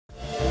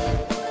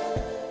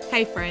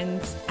Hey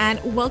friends,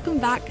 and welcome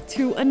back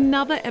to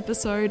another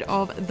episode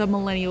of the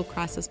Millennial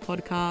Crisis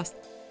podcast.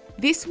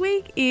 This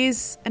week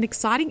is an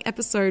exciting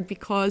episode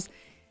because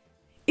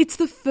it's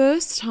the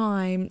first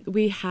time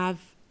we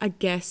have a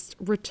guest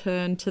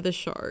return to the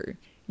show.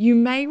 You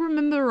may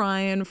remember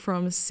Ryan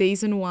from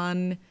season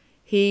 1.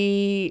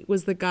 He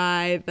was the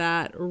guy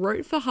that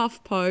wrote for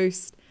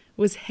HuffPost,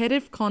 was head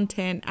of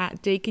content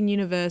at Deakin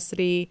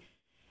University,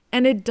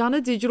 and had done a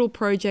digital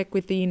project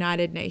with the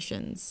United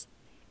Nations.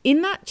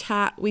 In that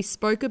chat, we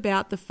spoke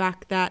about the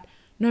fact that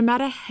no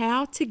matter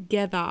how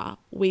together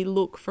we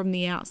look from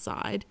the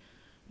outside,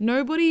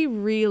 nobody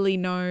really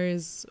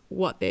knows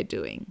what they're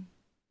doing.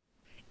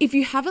 If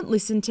you haven't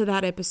listened to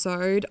that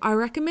episode, I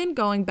recommend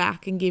going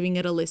back and giving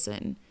it a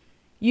listen.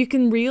 You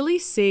can really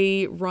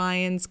see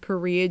Ryan's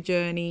career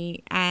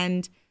journey,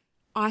 and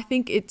I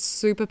think it's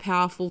super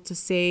powerful to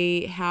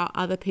see how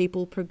other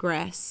people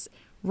progress.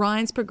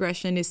 Ryan's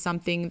progression is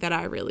something that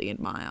I really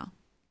admire.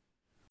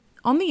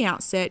 On the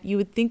outset, you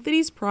would think that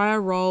his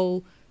prior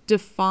role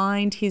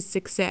defined his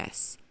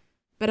success.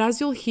 But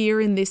as you'll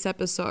hear in this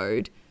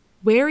episode,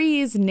 where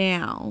he is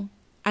now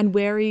and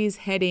where he is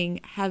heading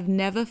have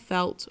never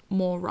felt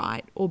more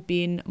right or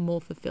been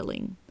more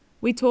fulfilling.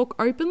 We talk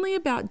openly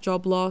about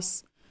job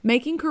loss,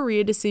 making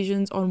career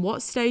decisions on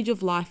what stage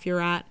of life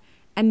you're at,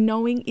 and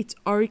knowing it's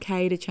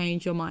okay to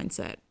change your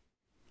mindset.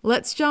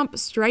 Let's jump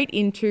straight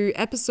into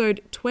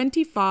episode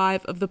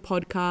 25 of the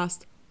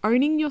podcast,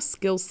 Owning Your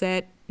Skill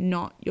Set,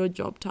 Not Your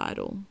Job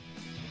Title.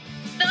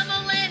 The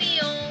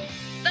millennial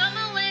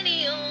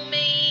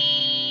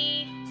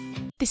me.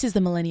 This is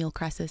The Millennial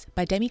Crisis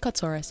by Demi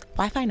Kotsoris,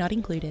 Wi-Fi not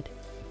included.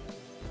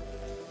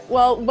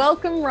 Well,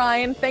 welcome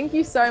Ryan. Thank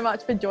you so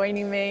much for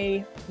joining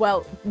me.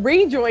 Well,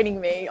 rejoining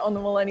me on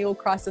the Millennial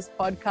Crisis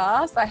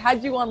podcast. I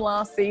had you on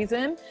last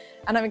season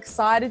and I'm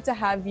excited to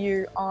have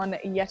you on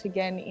yet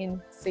again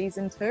in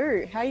season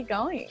 2. How are you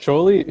going?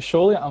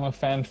 Surely I'm a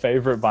fan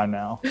favorite by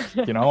now.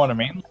 You know what I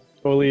mean?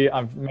 Surely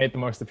I've made the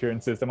most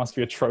appearances. There must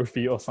be a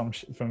trophy or some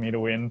shit for me to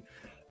win.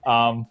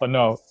 But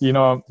no, you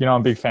know, I'm a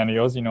big fan of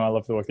yours. You know, I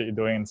love the work that you're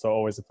doing. And so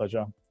always a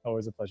pleasure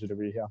to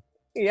be here.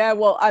 Yeah,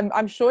 well,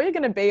 I'm sure you're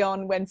going to be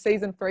on when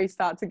season 3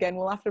 starts again.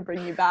 We'll have to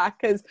bring you back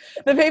because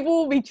the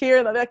people will be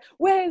cheering. They'll be like,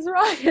 where's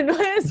Ryan?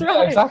 Where's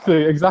Ryan?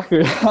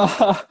 Exactly.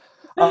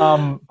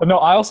 But no,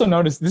 I also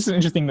noticed, this is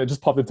interesting that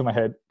just popped into my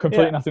head.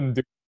 Completely nothing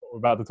to do with what we're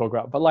about to talk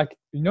about. But like,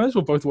 you notice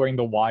we're both wearing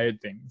the wired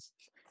things.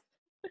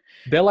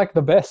 They're like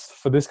the best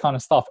for this kind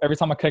of stuff. Every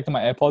time I connect to my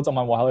AirPods on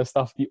my wireless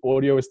stuff, the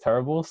audio is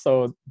terrible.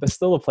 So there's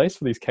still a place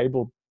for these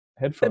cable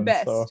headphones. The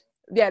best. So.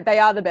 Yeah, they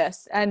are the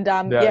best. And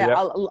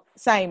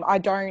same. I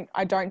don't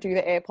do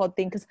the AirPod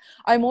thing because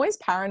I'm always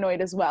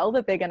paranoid as well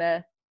that they're going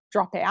to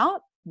drop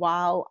out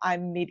while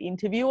I'm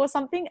mid-interview or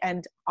something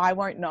and I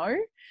won't know.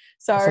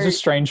 So It's such a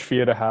strange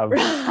fear to have.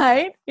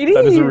 Right? It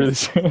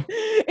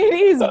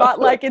is, but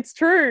like it's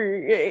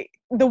true.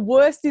 The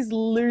worst is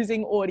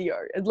losing audio,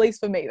 at least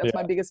for me. That's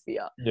my biggest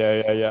fear.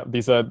 Yeah.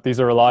 These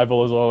are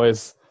reliable as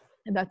always.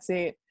 And that's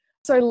it.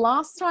 So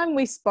last time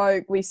we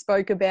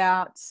spoke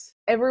about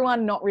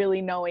everyone not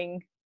really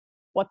knowing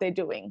what they're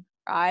doing,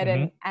 right?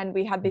 Mm-hmm. And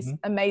we had this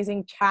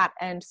amazing chat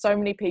and so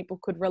many people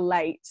could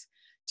relate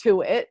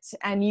to it.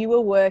 And you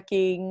were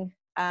working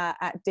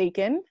at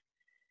Deakin.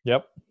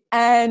 Yep.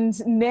 And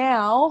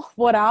now,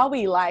 what are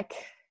we, like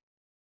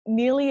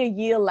nearly a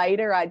year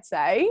later, I'd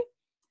say?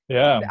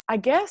 Yeah. And I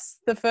guess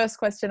the first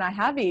question I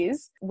have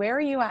is, where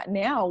are you at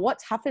now?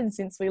 What's happened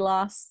since we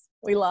last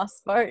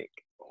spoke?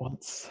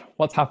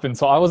 What's happened?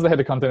 So I was the head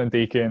of content at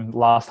Deakin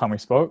last time we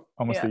spoke,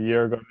 almost a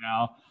year ago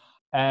now.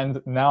 And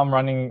now I'm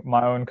running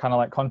my own kind of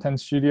like content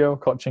studio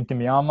called Cheng in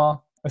the Armor.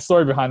 The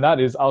story behind that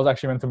is I was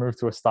actually meant to move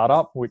to a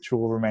startup, which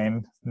will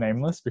remain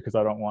nameless because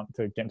I don't want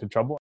to get into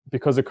trouble.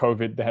 Because of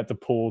COVID, they had to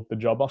pull the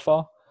job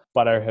offer,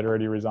 but I had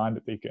already resigned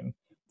at Deakin.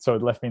 So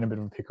it left me in a bit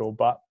of a pickle.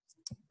 But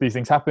these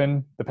things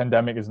happen. The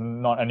pandemic is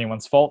not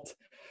anyone's fault.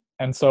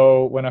 And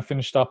so when I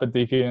finished up at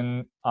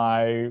Deakin,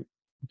 I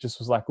just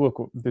was like,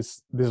 look,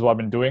 this is what I've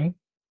been doing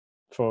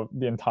for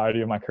the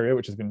entirety of my career,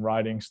 which has been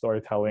writing,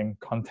 storytelling,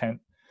 content,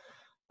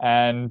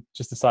 and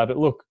just decided,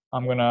 look,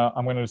 I'm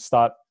gonna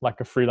start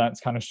like a freelance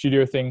kind of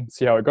studio thing,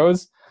 see how it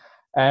goes.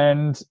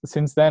 And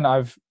since then,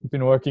 I've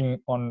been working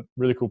on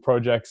really cool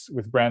projects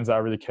with brands that I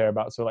really care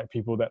about. So like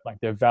people that like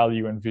their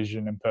value and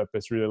vision and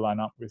purpose really line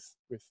up with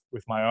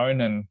my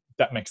own, and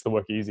that makes the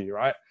work easy,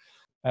 right?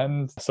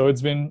 And so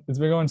it's been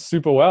going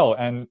super well,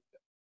 and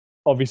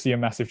obviously a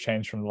massive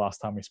change from the last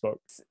time we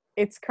spoke.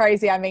 It's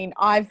crazy. I mean,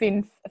 I've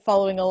been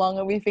following along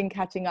and we've been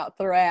catching up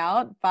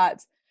throughout, but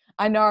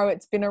I know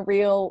it's been a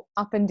real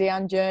up and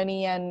down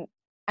journey. And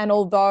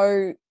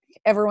although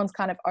everyone's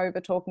kind of over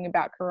talking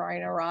about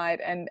Corona, right?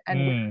 And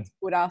where it's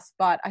put us,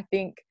 but I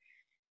think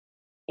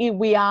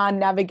we are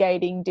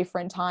navigating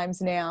different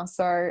times now.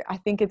 So I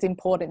think it's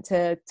important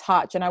to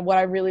touch. And what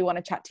I really want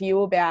to chat to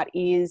you about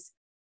is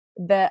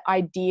the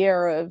idea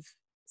of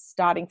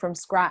starting from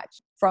scratch,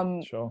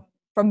 from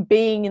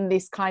being in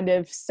this kind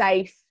of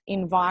safe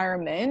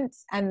environment,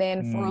 and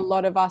then for a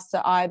lot of us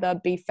to either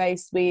be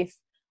faced with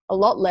a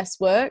lot less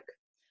work,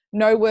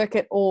 no work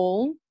at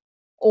all,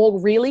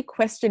 or really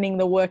questioning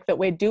the work that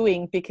we're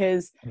doing,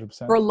 because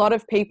 100%. for a lot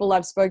of people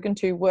I've spoken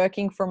to,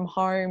 working from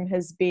home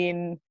has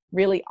been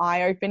really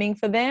eye-opening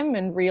for them,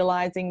 and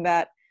realizing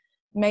that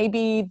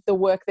maybe the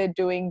work they're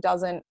doing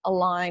doesn't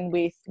align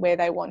with where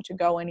they want to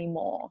go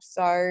anymore.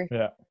 So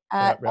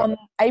on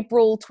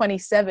April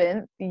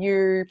 27th,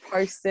 you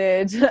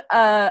posted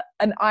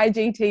an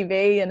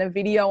IGTV and a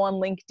video on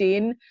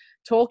LinkedIn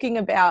talking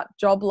about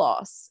job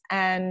loss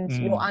and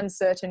your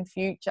uncertain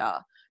future.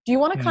 Do you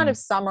want to kind of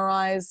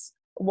summarize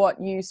what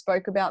you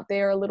spoke about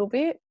there a little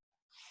bit?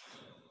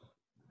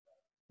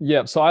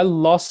 Yeah, so I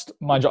lost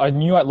my job. I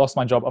knew I'd lost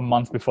my job a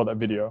month before that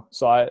video.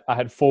 So I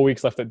had 4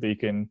 weeks left at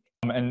Deakin.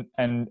 And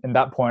in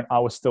that point, I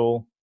was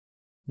still,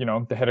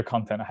 the head of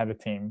content. I had a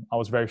team. I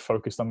was very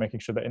focused on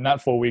making sure that in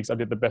that 4 weeks, I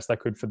did the best I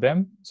could for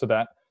them, so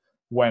that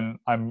when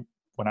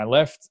I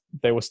left,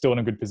 they were still in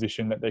a good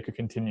position that they could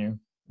continue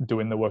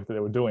doing the work that they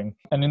were doing.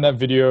 And in that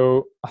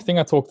video, I think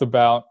I talked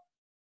about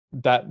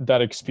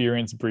that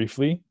experience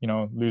briefly,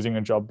 losing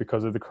a job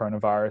because of the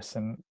coronavirus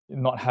and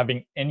not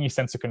having any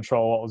sense of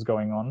control what was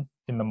going on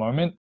in the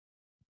moment,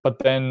 but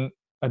then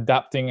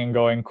adapting and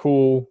going,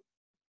 cool.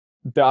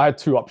 I had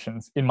two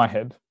options in my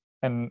head.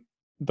 And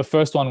the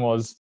first one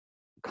was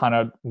kind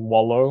of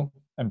wallow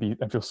and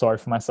feel sorry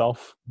for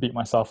myself, beat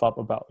myself up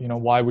about,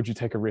 why would you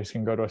take a risk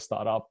and go to a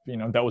startup,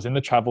 that was in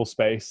the travel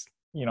space,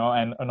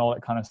 and all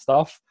that kind of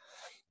stuff,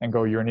 and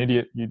go, you're an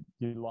idiot. You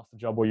lost a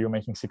job where you were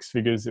making six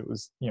figures. It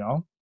was,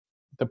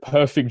 the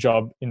perfect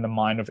job in the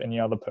mind of any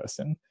other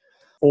person.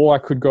 Or I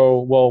could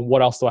go, well,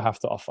 what else do I have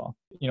to offer?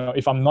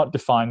 If I'm not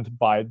defined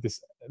by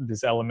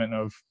this element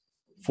of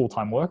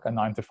full-time work, a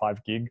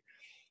 9-to-5 gig,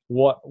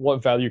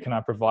 what value can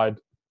I provide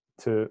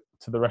to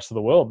the rest of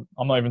the world?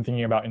 I'm not even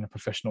thinking about in a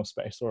professional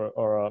space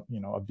or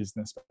a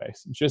business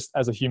space. Just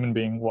as a human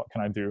being, what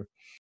can I do?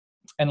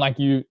 And like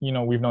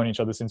we've known each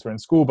other since we're in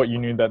school, but you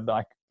knew that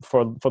like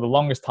for the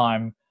longest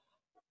time,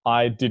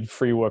 I did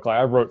free work. Like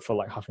I wrote for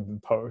like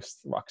Huffington Post,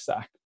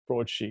 Rucksack,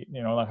 Broadsheet,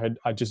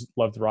 I just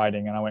loved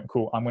writing, and I went,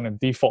 cool, I'm going to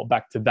default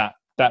back to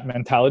that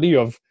mentality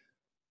of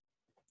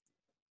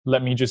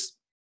let me just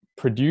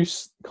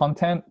produce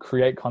content,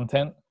 create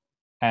content,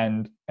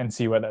 and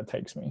see where that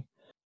takes me.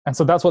 And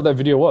so that's what that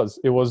video was.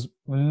 It was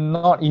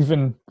not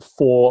even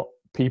for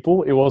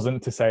people. It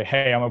wasn't to say,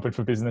 hey, I'm open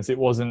for business. It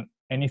wasn't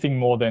anything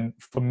more than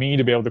for me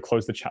to be able to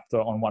close the chapter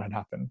on what had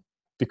happened,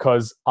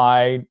 because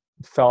I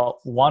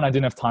felt, one, I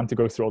didn't have time to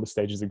go through all the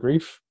stages of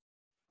grief,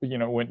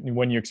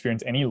 when you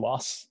experience any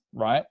loss,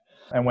 right?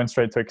 And went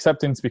straight to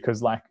acceptance,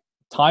 because like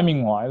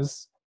timing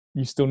wise,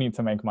 you still need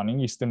to make money.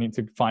 You still need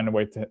to find a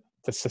way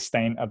to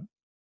sustain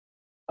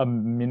a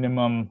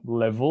minimum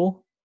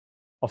level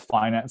of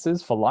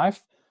finances for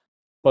life.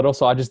 But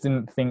also I just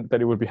didn't think that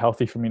it would be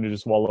healthy for me to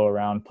just wallow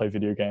around, play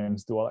video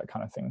games, do all that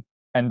kind of thing.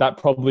 And that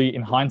probably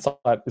in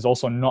hindsight is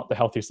also not the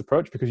healthiest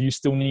approach, because you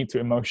still need to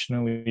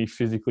emotionally,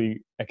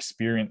 physically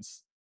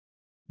experience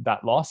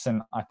that loss.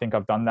 And I think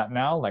I've done that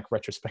now, like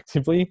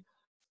retrospectively.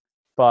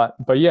 But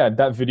yeah,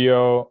 that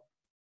video,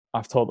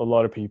 I've told a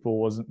lot of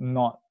people,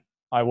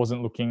 I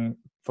wasn't looking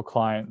for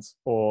clients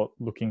or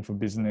looking for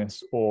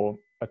business or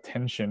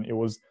attention. It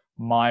was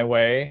my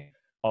way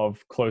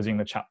of closing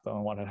the chapter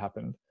on what had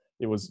happened.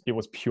 It was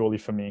purely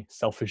for me,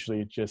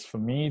 selfishly, just for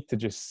me to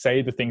just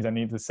say the things I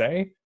needed to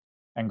say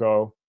and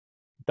go,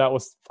 that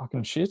was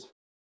fucking shit,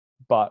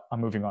 but I'm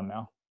moving on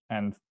now.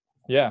 And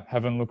yeah,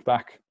 haven't looked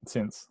back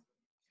since.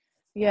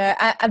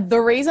 Yeah, and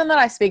the reason that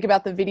I speak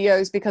about the video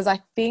is because I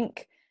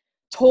think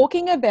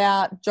talking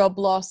about job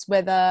loss,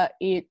 whether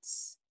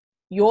it's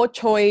your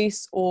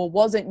choice or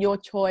wasn't your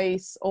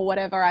choice or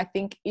whatever, I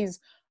think is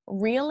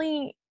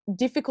really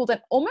difficult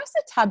and almost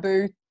a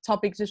taboo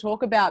topic to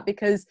talk about,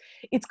 because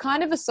it's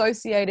kind of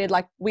associated,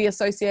 like we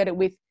associate it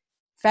with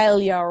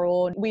failure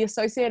or we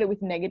associate it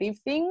with negative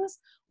things,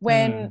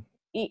 when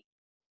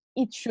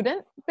it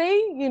shouldn't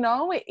be,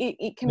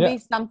 it can be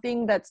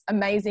something that's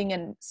amazing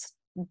and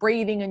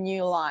breathing a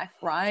new life,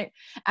 right?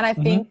 And I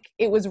think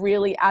it was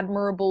really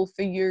admirable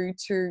for you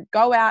to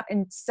go out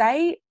and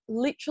say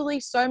literally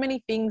so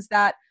many things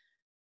that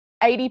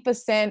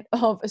 80%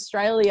 of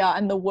Australia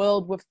and the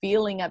world were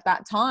feeling at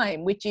that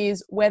time, which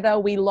is whether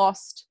we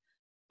lost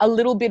a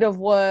little bit of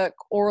work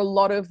or a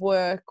lot of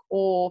work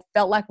or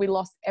felt like we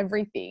lost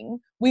everything,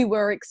 we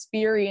were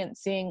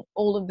experiencing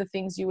all of the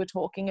things you were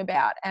talking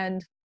about.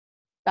 And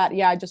that,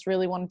 yeah, I just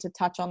really wanted to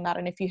touch on that.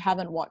 And if you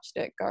haven't watched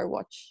it, go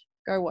watch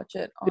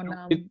it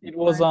on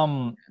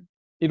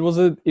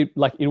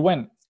it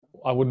went,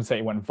 I wouldn't say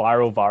it went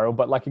viral,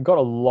 but like it got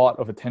a lot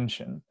of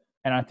attention.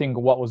 And I think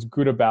what was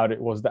good about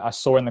it was that I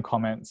saw in the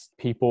comments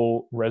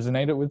people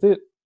resonated with it,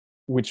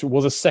 which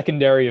was a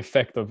secondary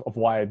effect of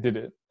why I did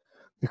it,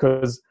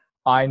 because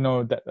I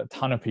know that a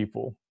ton of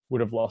people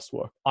would have lost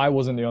work. I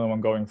wasn't the only one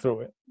going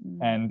through it,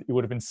 and it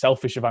would have been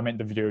selfish if I made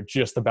the video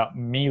just about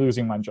me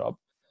losing my job.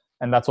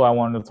 And that's why I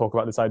wanted to talk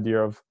about this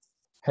idea of,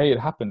 hey, it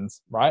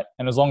happens, right?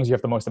 And as long as you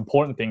have the most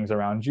important things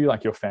around you,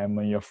 like your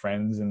family, your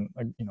friends, and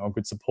a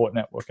good support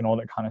network and all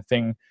that kind of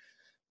thing,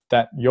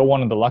 that you're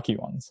one of the lucky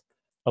ones.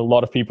 a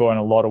lot of people are in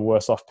a lot of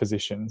worse off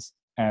positions.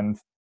 And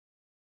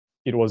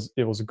it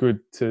was good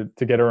to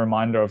get a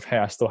reminder of, hey,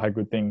 I still had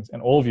good things,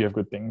 and all of you have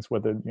good things,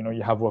 whether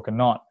you have work or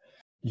not.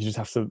 You just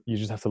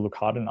have to look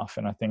hard enough.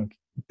 And I think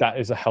that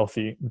is a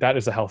healthy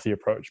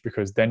approach,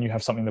 because then you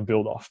have something to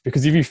build off.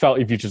 Because if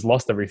you just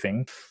lost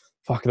everything,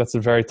 fuck, that's a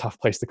very tough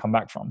place to come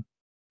back from,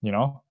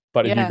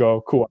 But if you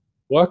go, cool,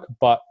 work,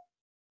 but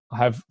I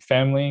have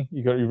family,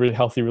 you got your really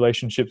healthy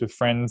relationships with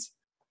friends,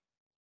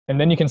 and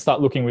then you can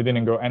start looking within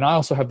and go, and I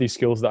also have these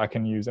skills that I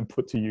can use and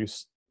put to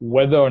use.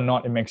 Whether or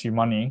not it makes you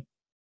money,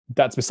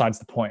 that's besides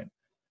the point.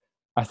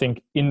 I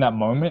think in that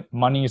moment,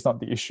 money is not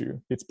the issue.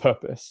 It's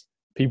purpose.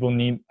 People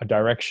need a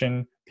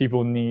direction.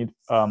 People need,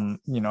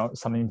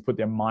 something to put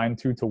their mind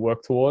to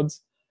work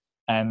towards.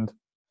 And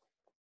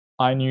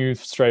I knew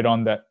straight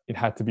on that it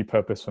had to be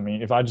purpose for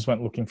me. If I just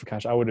went looking for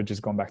cash, I would have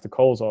just gone back to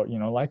Coles or,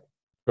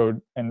 go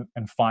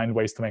and find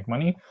ways to make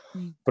money.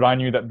 But I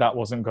knew that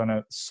wasn't going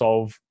to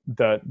solve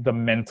the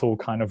mental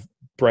kind of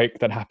break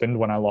that happened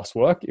when I lost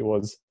work. It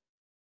was,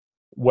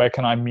 where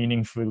can I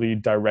meaningfully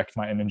direct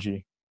my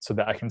energy so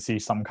that I can see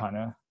some kind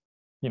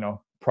of,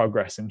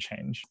 progress and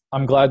change.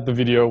 I'm glad the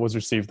video was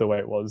received the way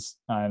it was.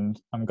 And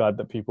I'm glad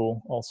that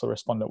people also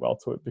responded well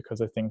to it,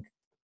 because I think,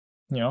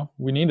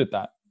 we needed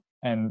that.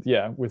 And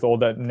yeah, with all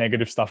that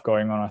negative stuff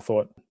going on, I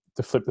thought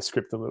to flip the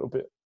script a little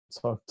bit.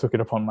 So I took it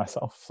upon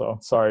myself. So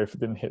sorry if it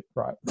didn't hit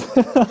right.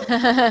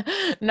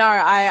 No,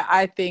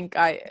 I think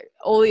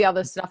all the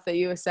other stuff that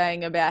you were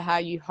saying about how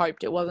you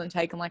hoped it wasn't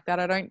taken like that,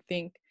 I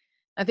think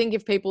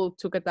if people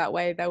took it that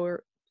way, they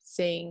were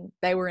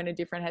in a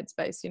different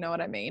headspace. You know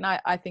what I mean?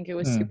 I think it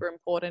was super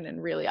important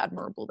and really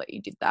admirable that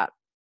you did that.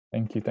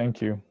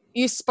 Thank you.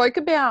 You spoke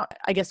about,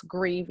 I guess,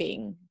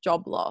 grieving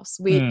job loss,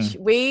 which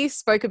we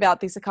spoke about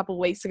this a couple of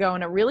weeks ago,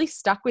 and it really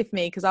stuck with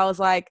me, because I was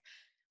like,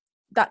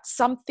 that's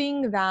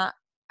something that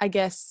I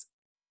guess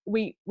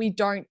we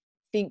don't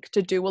think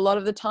to do a lot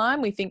of the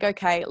time. We think,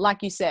 okay,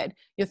 like you said,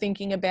 you're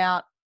thinking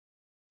about,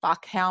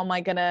 fuck, how am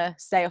I going to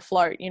stay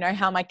afloat?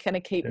 How am I going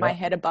to keep my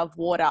head above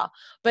water?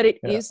 But it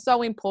is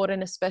so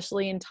important,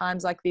 especially in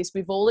times like this.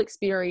 We've all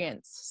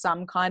experienced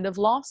some kind of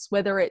loss,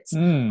 whether it's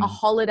a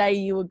holiday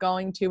you were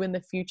going to in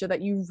the future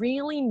that you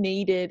really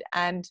needed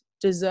and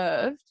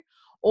deserved,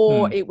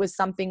 or it was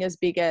something as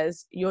big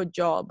as your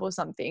job or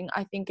something.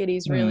 I think it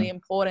is really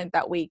important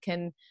that we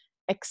can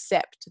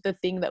accept the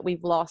thing that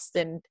we've lost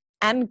and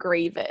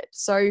grieve it.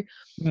 So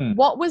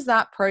what was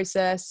that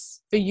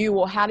process for you,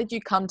 or how did you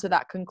come to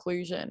that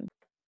conclusion?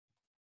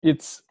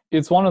 It's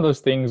one of those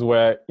things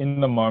where in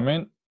the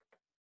moment,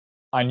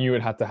 I knew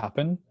it had to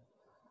happen.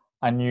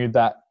 I knew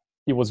that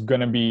it was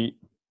going to be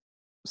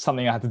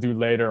something I had to do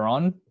later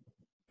on,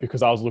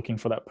 because I was looking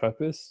for that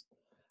purpose.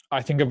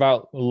 I think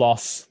about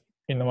loss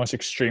in the most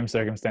extreme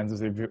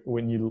circumstances.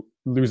 When you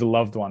lose a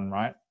loved one,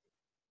 right?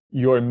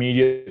 Your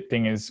immediate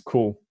thing is,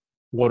 cool,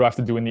 what do I have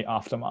to do in the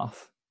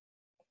aftermath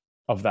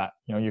of that?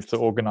 You have to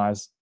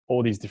organize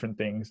all these different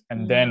things.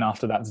 And then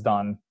after that's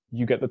done,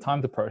 you get the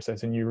time to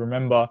process, and you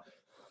remember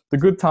the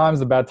good times,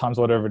 the bad times,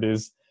 whatever it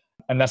is.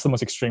 And that's the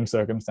most extreme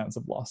circumstance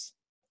of loss.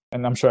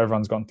 And I'm sure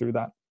everyone's gone through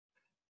that.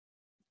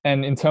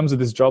 And in terms of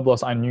this job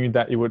loss, I knew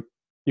that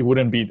it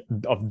wouldn't be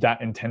of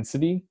that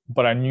intensity,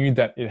 but I knew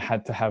that it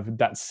had to have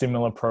that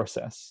similar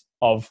process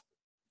of,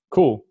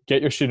 cool,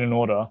 get your shit in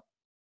order,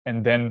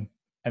 and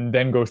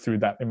then go through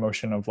that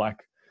emotion of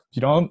like,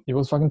 it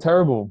was fucking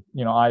terrible.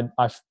 I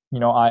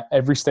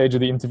every stage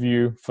of the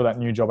interview for that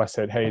new job, I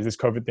said, hey, is this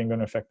COVID thing going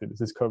to affect it? Is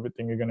this COVID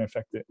thing going to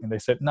affect it? And they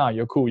said, nah,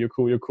 you're cool.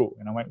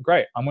 And I went,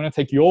 great, I'm going to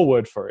take your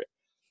word for it.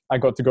 I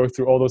got to go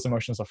through all those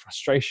emotions of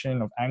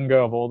frustration, of anger,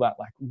 of all that.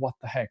 Like, what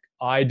the heck?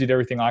 I did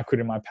everything I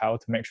could in my power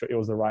to make sure it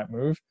was the right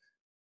move.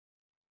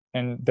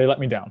 And they let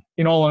me down.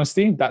 In all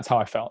honesty, that's how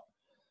I felt.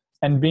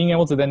 And being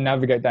able to then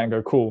navigate that and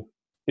go, cool,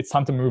 it's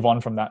time to move on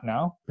from that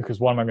now,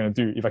 because what am I going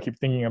to do? If I keep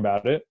thinking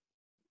about it,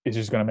 it's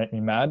just going to make me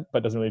mad,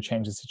 but doesn't really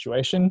change the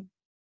situation.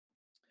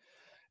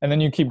 And then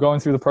you keep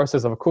going through the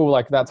process of, cool,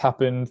 like that's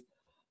happened.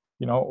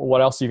 What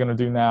else are you going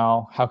to do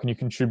now? How can you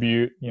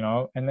contribute?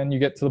 And then you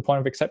get to the point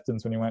of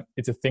acceptance when you went,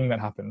 it's a thing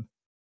that happened.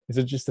 Is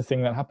it just a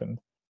thing that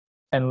happened?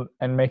 And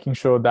making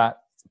sure that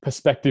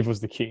perspective was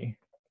the key.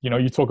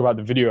 You talk about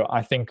the video.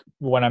 I think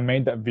when I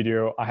made that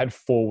video, I had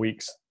 4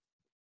 weeks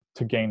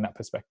to gain that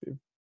perspective,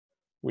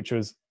 which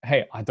was,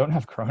 hey, I don't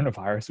have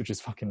coronavirus, which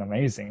is fucking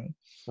amazing,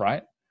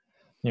 right?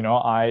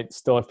 I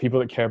still have people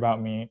that care about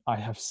me. I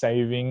have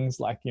savings.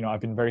 Like, I've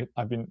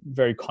been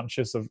very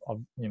conscious of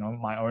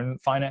my own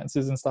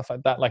finances and stuff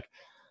like that. Like,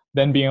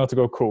 then being able to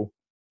go, cool,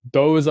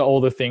 those are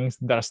all the things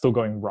that are still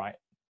going right.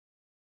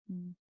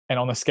 And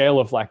on the scale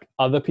of like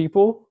other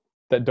people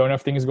that don't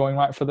have things going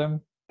right for them,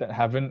 that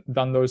haven't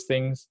done those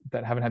things,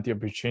 that haven't had the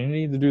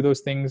opportunity to do those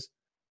things,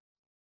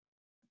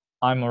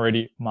 I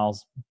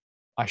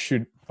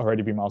should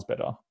already be miles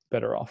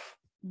better off.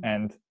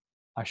 And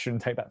I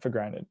shouldn't take that for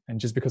granted. And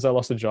just because I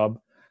lost a job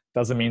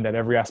doesn't mean that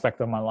every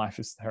aspect of my life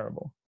is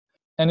terrible.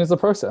 And it's a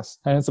process.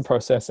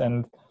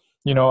 And,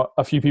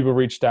 a few people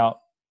reached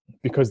out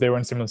because they were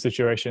in similar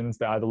situations.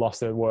 They either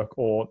lost their work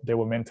or they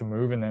were meant to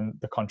move and then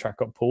the contract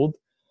got pulled.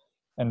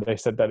 And they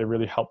said that it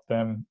really helped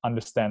them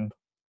understand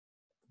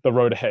the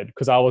road ahead.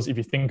 Because I was, if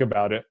you think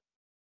about it,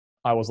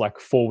 I was like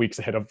 4 weeks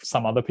ahead of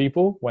some other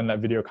people when that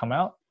video came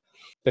out.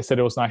 They said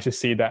it was nice to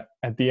see that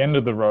at the end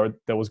of the road,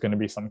 there was going to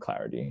be some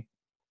clarity.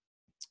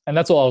 And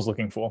that's all I was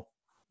looking for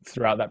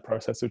throughout that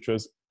process, which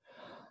was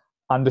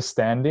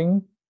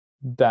understanding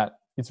that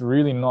it's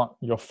really not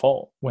your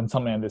fault when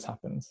something like this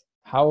happens.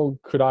 How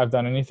could I have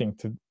done anything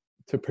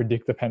to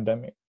predict the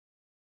pandemic?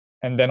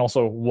 And then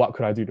also, what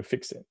could I do to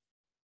fix it?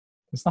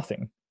 It's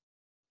nothing.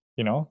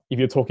 You know, if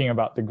you're talking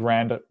about the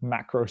grand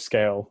macro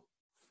scale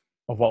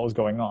of what was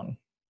going on,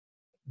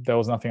 there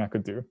was nothing I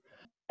could do.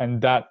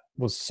 And that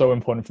was so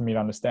important for me to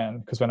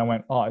understand, because when I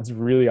went, oh, it's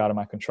really out of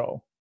my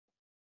control,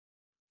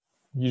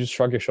 you just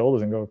shrug your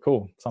shoulders and go,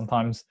 cool.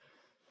 Sometimes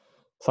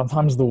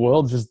the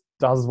world just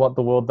does what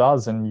the world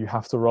does, and you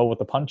have to roll with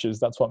the punches.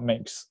 That's what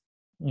makes,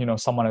 you know,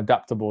 someone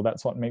adaptable.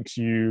 That's what makes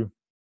you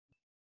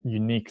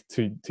unique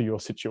to your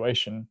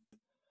situation.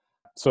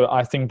 So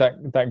I think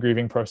that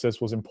grieving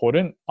process was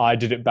important. I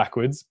did it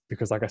backwards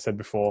because, like I said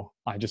before,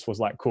 I just was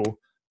like, cool,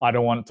 I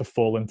don't want to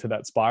fall into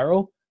that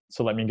spiral.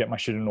 So let me get my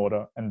shit in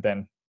order and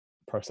then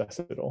process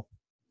it all.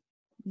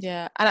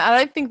 Yeah. And I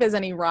don't think there's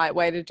any right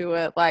way to do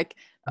it. Like,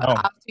 No.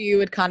 after you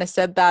had kind of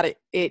said that,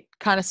 it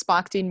kind of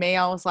sparked in me.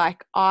 I was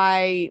like,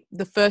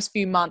 the first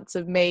few months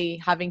of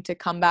me having to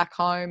come back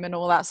home and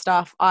all that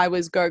stuff, I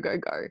was go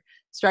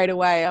straight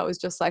away. I was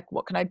just like,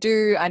 what can I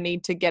do? I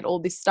need to get all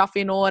this stuff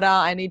in order.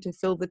 I need to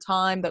fill the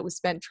time that was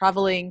spent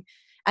traveling.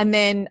 And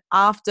then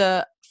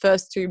after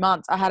first 2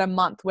 months, I had a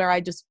month where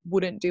I just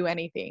wouldn't do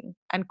anything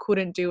and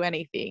couldn't do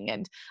anything.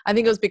 And I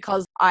think it was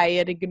because I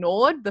had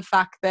ignored the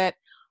fact that,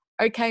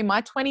 okay,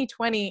 my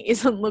 2020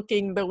 isn't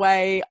looking the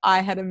way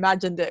I had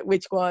imagined it,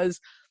 which was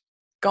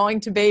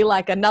going to be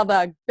like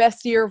another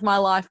best year of my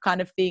life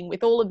kind of thing,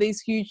 with all of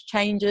these huge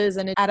changes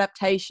and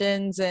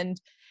adaptations. And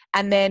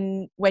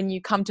then when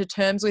you come to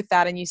terms with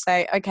that and you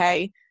say,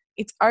 okay,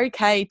 it's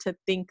okay to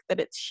think that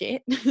it's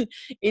shit.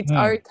 It's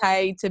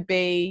okay to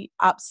be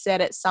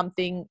upset at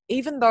something,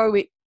 even though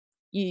it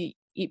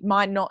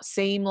might not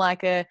seem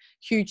like a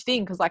huge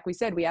thing. Because like we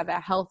said, we have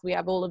our health, we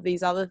have all of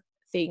these other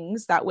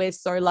things that we're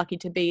so lucky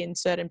to be in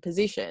certain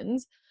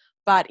positions,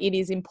 but it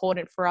is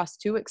important for us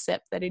to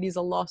accept that it is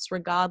a loss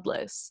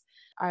regardless.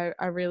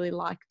 I really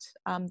liked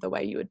the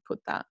way you would put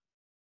that.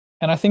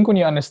 And I think when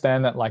you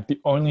understand that, like,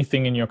 the only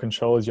thing in your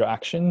control is your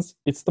actions,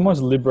 it's the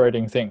most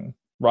liberating thing,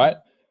 right?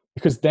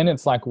 Because then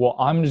it's like, well,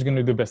 I'm just going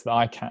to do the best that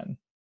I can.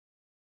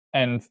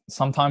 And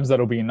sometimes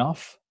that'll be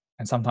enough,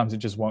 and sometimes it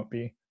just won't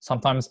be.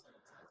 Sometimes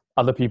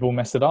other people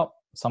mess it up.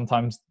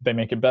 Sometimes they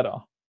make it better.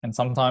 And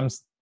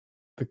sometimes,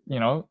 you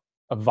know,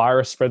 a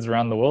virus spreads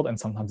around the world, and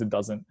sometimes it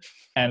doesn't.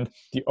 And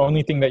the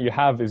only thing that you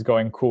have is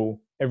going,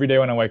 cool, every day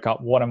when I wake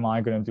up, what am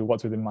I going to do?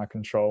 What's within my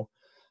control?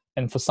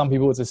 And for some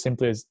people, it's as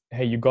simply as,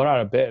 hey, you got out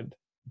of bed.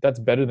 That's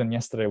better than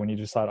yesterday when you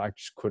decided I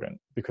just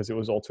couldn't because it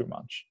was all too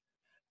much.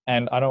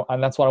 And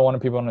that's what I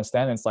want people to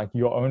understand. It's like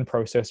your own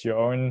process, your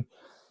own,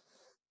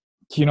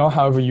 you know,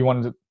 however you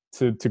want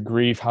to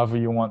grieve, however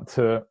you want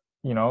to,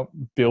 you know,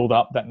 build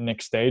up that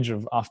next stage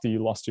of after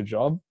you lost your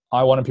job.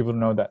 I wanted people to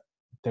know that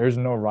there is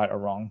no right or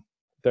wrong.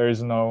 There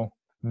is no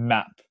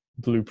map,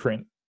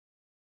 blueprint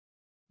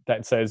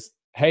that says,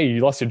 hey, you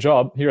lost your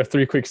job. Here are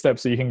 3 quick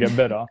steps so you can get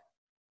better.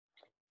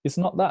 It's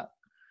not that.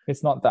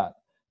 It's not that.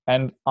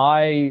 And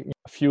I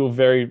feel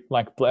very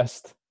like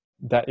blessed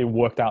that it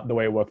worked out the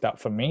way it worked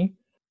out for me.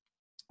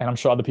 And I'm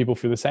sure other people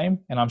feel the same.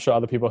 And I'm sure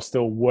other people are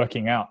still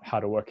working out how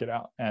to work it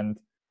out. And,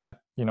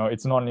 you know,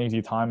 it's not an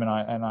easy time. And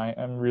I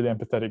am really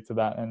empathetic to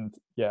that. And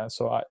yeah,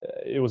 so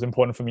it was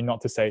important for me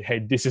not to say, hey,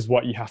 this is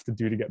what you have to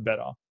do to get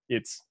better.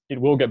 It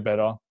will get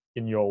better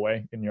in your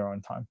way, in your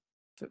own time.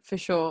 For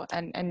sure.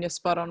 And you're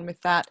spot on with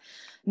that.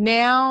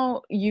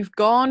 Now you've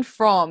gone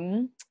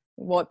from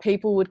what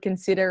people would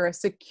consider a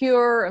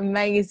secure,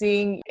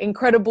 amazing,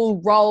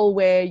 incredible role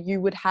where you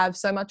would have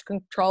so much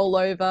control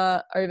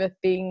over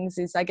things,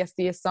 is I guess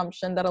the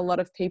assumption that a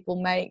lot of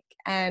people make.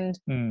 And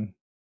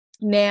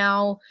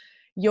now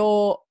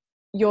you're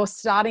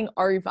starting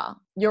over.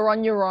 You're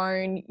on your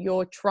own.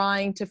 You're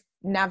trying to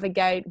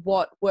navigate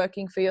what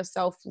working for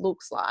yourself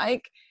looks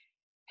like.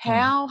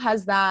 How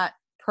has that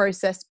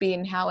process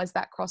been? How has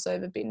that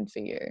crossover been for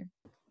you?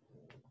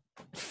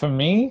 For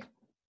me,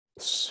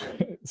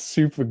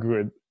 super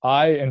good.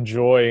 I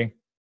enjoy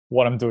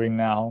what I'm doing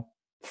now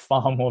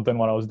far more than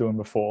what I was doing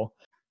before.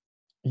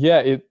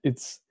 Yeah,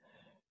 it's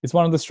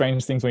one of the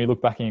strange things when you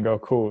look back and you go,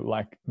 cool,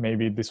 like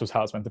maybe this was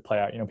how it's meant to play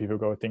out. You know, people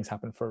go, things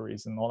happen for a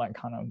reason, all that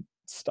kind of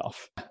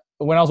stuff.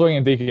 When I was working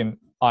at Deakin,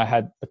 I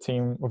had a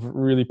team of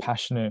really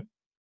passionate,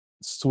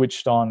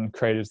 switched on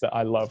creators that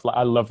I love. Like,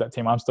 I love that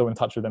team. I'm still in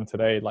touch with them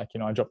today. Like, you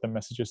know, I drop them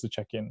messages to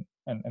check in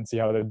and see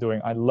how they're doing.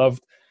 I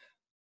loved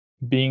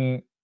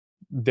being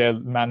their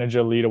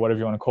manager, leader, whatever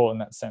you want to call it in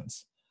that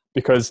sense,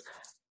 because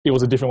it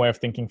was a different way of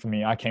thinking for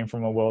me. I came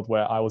from a world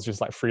where I was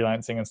just like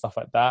freelancing and stuff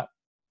like that.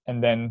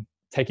 And then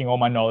taking all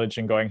my knowledge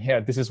and going,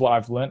 here, this is what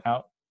I've learned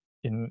out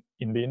in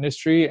the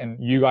industry. And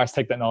you guys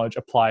take that knowledge,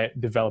 apply it,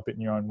 develop it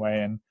in your own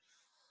way. And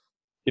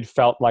it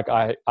felt like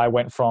I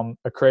went from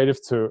a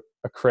creative to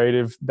a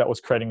creative that was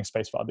creating a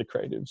space for other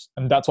creatives.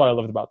 And that's what I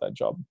loved about that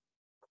job.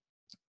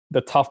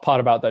 The tough part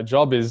about that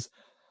job is,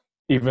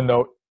 even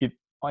though it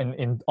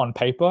on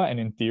paper and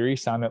in theory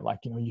sounded like,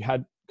 you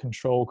had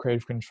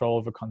creative control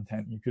over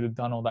content, you could have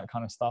done all that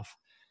kind of stuff,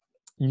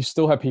 you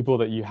still have people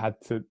that you had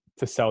to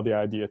sell the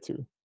idea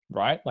to,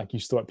 right? Like, you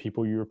still had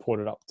people you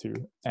reported up to,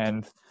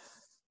 and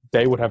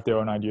they would have their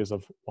own ideas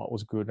of what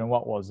was good and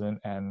what wasn't,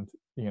 and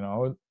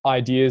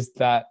ideas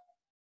that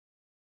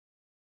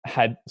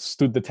had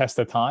stood the test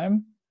of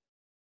time.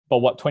 But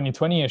what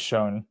 2020 has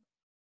shown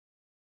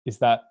is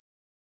that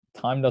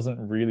time doesn't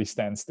really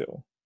stand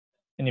still.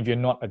 And if you're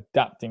not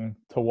adapting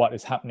to what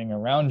is happening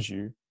around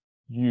you,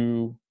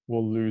 you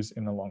will lose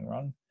in the long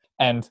run.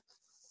 And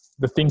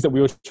the things that we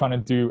were trying to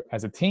do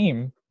as a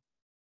team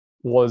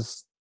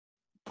was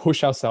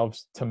push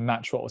ourselves to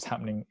match what was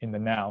happening in the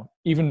now,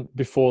 even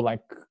before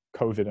like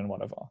COVID and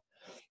whatever.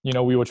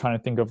 We were trying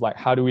to think of like,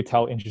 how do we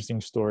tell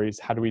interesting stories?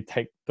 How do we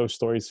take those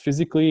stories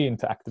physically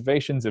into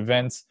activations,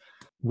 events?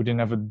 We didn't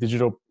have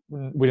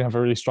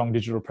a really strong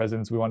digital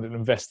presence. We wanted to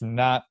invest in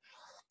that.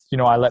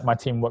 I let my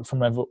team work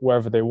from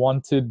wherever they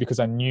wanted, because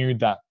I knew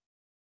that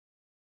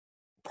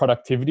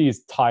productivity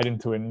is tied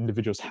into an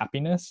individual's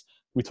happiness.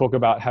 We talk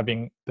about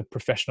having the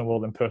professional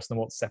world and personal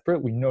world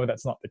separate. We know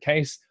that's not the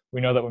case. We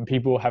know that when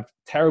people have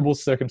terrible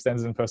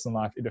circumstances in personal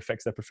life, it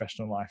affects their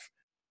professional life,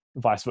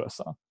 vice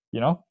versa,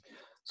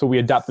 So we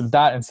adapted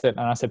that and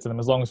I said to them,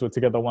 as long as we're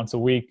together once a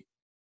week,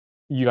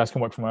 you guys can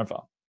work from wherever.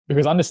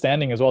 Because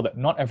understanding as well that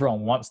not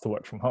everyone wants to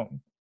work from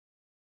home.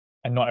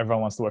 And not everyone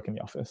wants to work in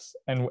the office.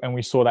 And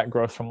we saw that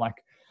growth from like,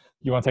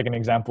 you want to take an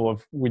example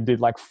of, we did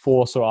like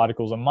 4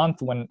 articles a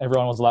month. When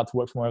everyone was allowed to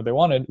work from wherever they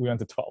wanted, we went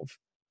to 12.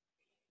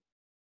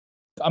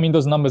 I mean,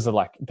 those numbers are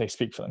like, they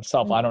speak for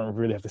themselves. I don't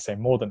really have to say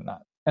more than that.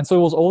 And so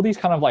it was all these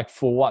kind of like,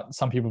 for what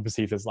some people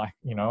perceive as like,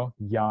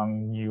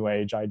 young new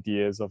age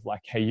ideas of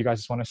like, hey, you guys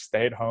just want to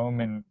stay at home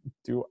and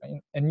do,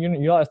 and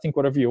you think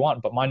whatever you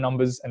want. But my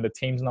numbers and the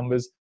team's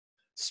numbers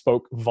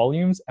spoke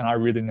volumes, and I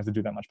really didn't have to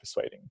do that much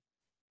persuading.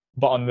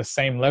 But on the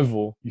same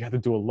level, you have to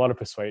do a lot of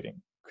persuading,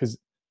 because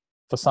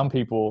for some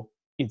people,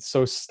 it's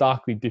so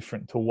starkly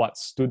different to what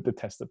stood the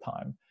test of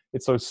time.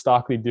 It's so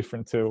starkly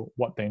different to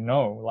what they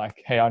know.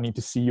 Like, hey, I need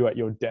to see you at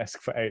your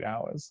desk for 8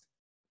 hours.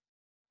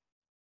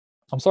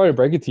 I'm sorry to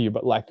break it to you,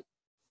 but like,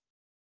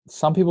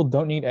 some people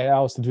don't need 8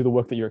 hours to do the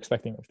work that you're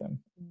expecting of them.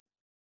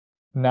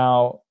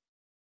 Now,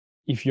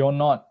 if you're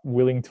not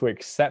willing to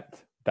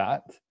accept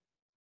that,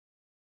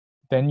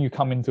 then you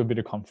come into a bit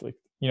of conflict.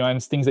 And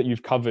it's things that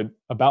you've covered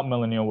about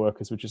millennial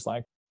workers, which is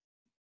like,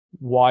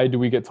 why do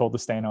we get told to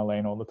stay in our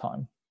lane all the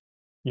time?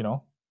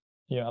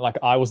 Like,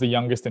 I was the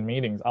youngest in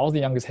meetings. I was the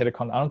youngest head of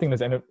content. I don't think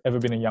there's ever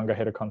been a younger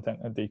head of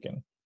content at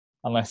Deakin,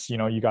 unless,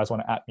 you guys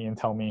want to at me and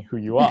tell me who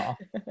you are.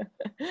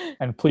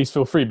 And please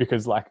feel free,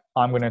 because like,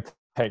 I'm going to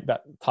take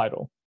that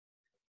title.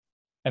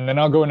 And then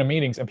I'll go into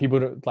meetings and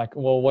people are like,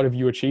 well, what have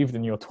you achieved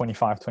in your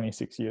 25,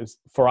 26 years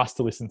for us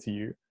to listen to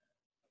you?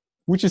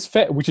 Which is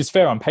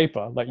fair on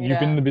paper. Like, you've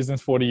been in the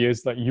business 40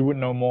 years, like you would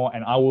know more,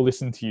 and I will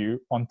listen to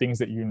you on things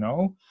that you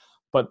know.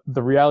 But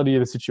the reality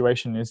of the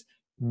situation is,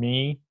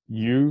 me,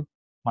 you,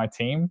 my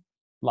team,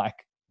 like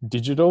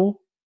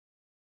digital,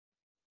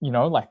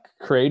 like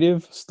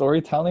creative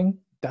storytelling,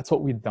 that's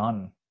what we've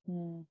done.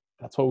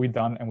 That's what we've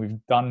done. And we've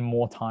done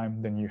more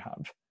time than you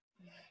have.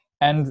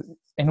 And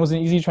it was an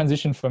easy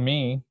transition for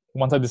me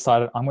once I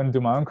decided I'm going to do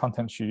my own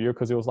content studio,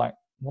 because it was like,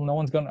 well,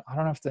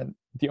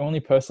 the only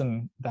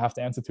person they have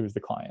to answer to is the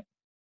client.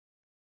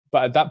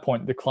 But at that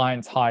point, the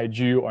clients hired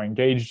you or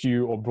engaged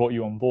you or brought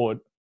you on board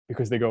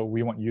because they go,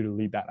 we want you to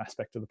lead that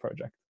aspect of the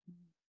project.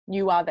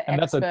 You are the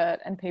expert,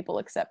 and people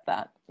accept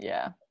that.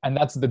 Yeah. And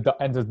that's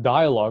the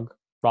dialogue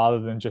rather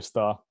than just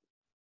the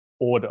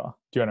order.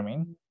 Do you know what I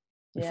mean?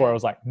 Before I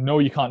was like, no,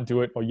 you can't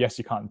do it, or yes,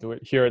 you can't do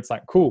it. Here it's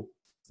like, cool,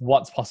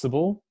 what's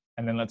possible?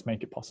 And then let's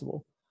make it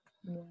possible.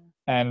 Yeah.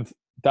 And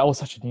that was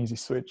such an easy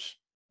switch.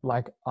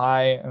 Like,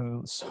 I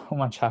am so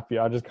much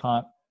happier. I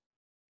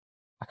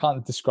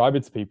can't describe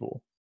it to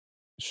people.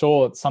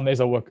 Sure, some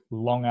days I work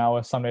long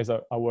hours, some days I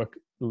work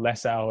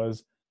less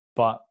hours,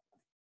 but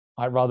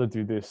I'd rather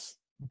do this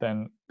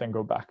than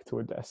go back to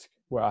a desk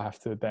where I have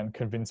to then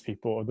convince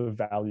people of the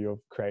value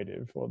of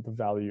creative, or the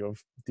value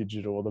of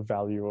digital, or the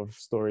value of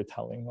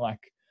storytelling.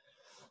 Like,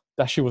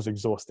 that shit was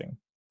exhausting.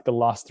 The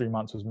last 3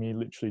 months was me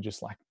literally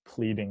just like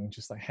pleading,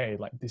 just like, hey,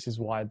 like, this is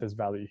why there's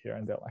value here.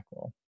 And they're like,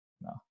 well,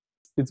 no.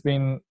 It's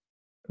been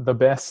the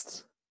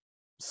best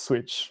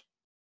switch.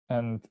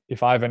 And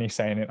if I have any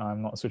say in it,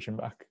 I'm not switching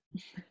back.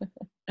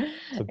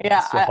 So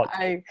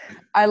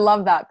I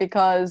love that,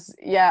 because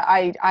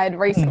I had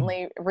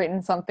recently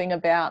written something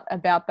about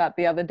that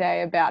the other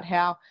day, about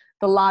how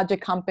the larger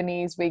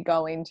companies we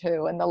go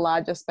into and the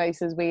larger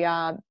spaces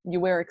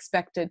we're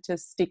expected to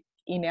stick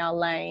in our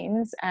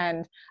lanes.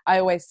 And I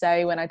always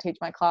say when I teach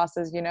my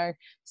classes, I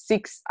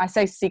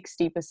say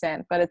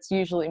 60%, but it's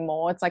usually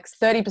more. It's like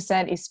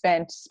 30% is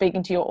spent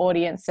speaking to your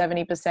audience,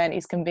 70%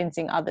 is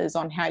convincing others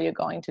on how you're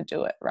going to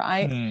do it,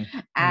 right?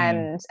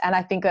 And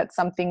I think that's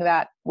something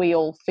that we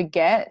all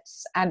forget,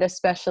 and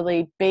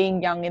especially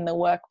being young in the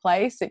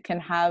workplace, it can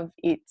have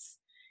its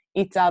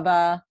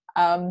other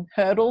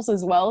hurdles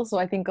as well. So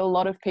I think a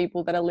lot of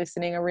people that are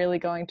listening are really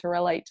going to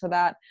relate to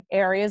that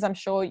areas. I'm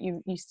sure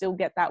you still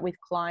get that with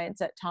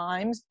clients at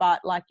times,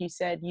 but like you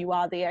said, you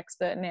are the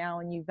expert now,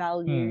 and you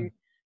value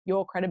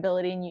your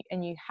credibility,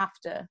 and you have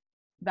to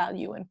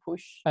value and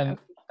push. And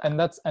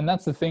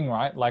that's the thing,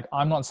 right? Like,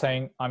 I'm not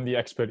saying I'm the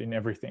expert in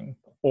everything,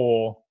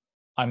 or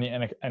I'm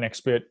an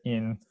expert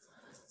in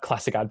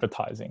classic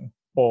advertising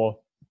or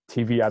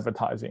TV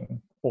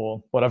advertising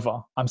or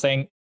whatever. I'm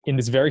saying in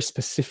this very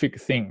specific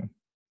thing,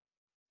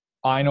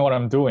 I know what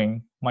I'm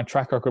doing. My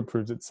track record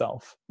proves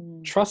itself.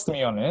 Trust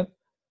me on it.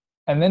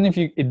 And then if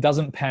it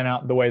doesn't pan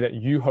out the way that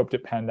you hoped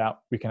it panned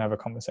out, we can have a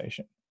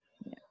conversation.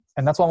 Yeah.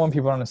 And that's what I want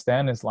people to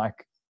understand is,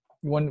 like,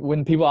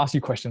 when people ask you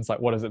questions like,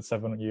 what is it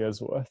 7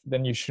 years worth?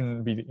 Then you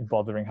shouldn't be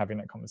bothering having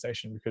that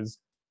conversation, because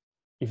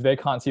if they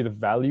can't see the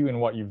value in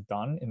what you've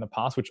done in the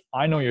past, which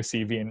I know your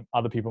CV and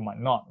other people might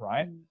not,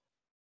 right?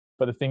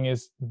 But the thing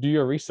is, do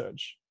your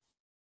research.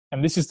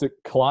 And this is the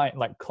client,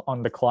 like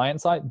on the client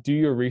side, do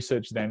your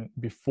research then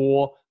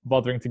before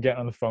bothering to get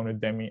on the phone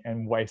with Demi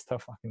and waste her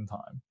fucking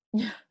time.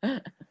 Yeah.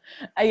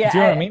 Do you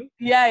know what I mean?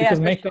 Yeah. Because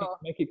make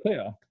it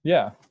clear.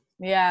 Yeah.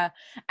 Yeah.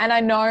 And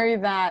I know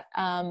that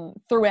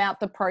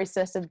throughout the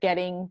process of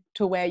getting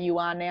to where you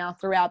are now,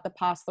 throughout the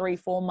past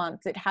 3-4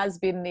 months, it has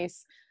been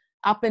this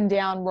up and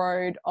down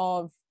road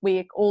of,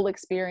 we all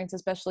experience,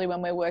 especially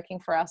when we're working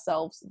for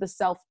ourselves, the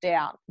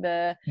self-doubt,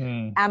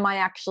 am I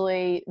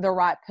actually the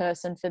right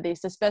person for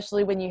this?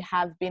 Especially when you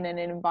have been in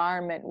an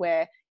environment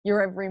where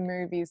your every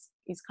move is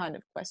kind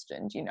of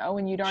questioned,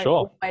 and you don't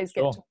always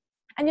get to,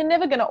 and you're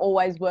never going to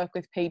always work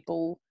with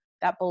people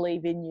that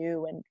believe in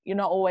you, and you're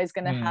not always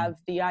going to have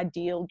the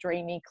ideal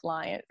dreamy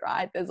client,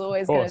 right? There's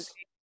always going to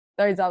be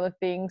those other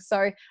things.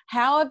 So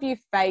how have you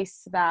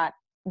faced that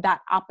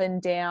up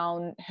and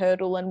down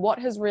hurdle, and what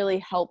has really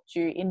helped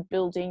you in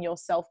building your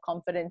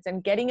self-confidence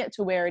and getting it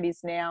to where it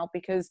is now?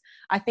 Because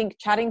I think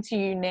chatting to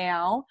you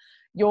now,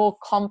 your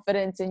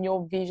confidence and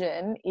your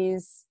vision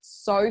is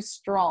so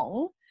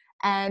strong,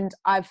 and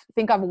I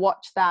think I've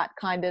watched that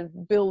kind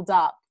of build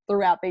up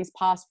throughout these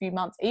past few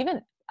months.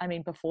 Even, I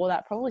mean, before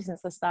that, probably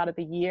since the start of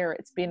the year,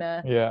 it's been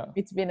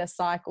a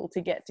cycle to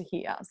get to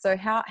here. So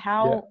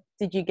how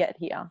did you get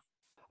here?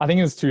 I think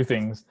there's two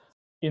things.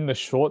 In the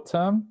short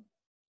term,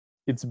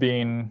 it's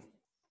been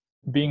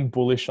being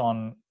bullish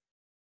on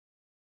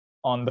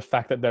the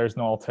fact that there is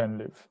no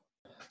alternative.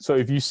 So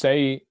if you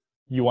say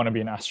you want to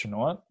be an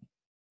astronaut,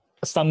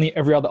 suddenly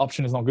every other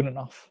option is not good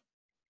enough.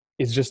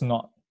 It's just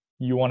not.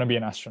 You want to be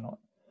an astronaut.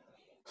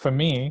 For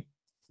me,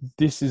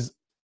 this is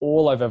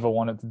all I've ever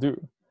wanted to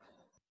do.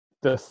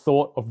 The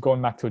thought of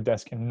going back to a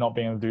desk and not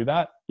being able to do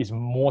that is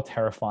more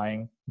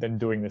terrifying than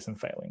doing this and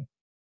failing.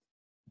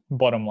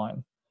 Bottom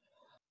line.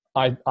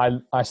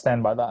 I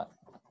stand by that.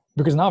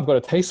 Because now I've got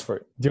a taste for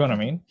it. Do you know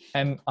what I mean?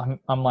 And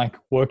I'm like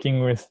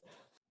working with,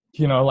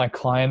 like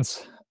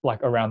clients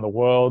like around the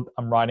world.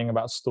 I'm writing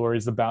about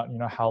stories about,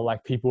 how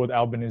like people with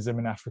albinism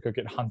in Africa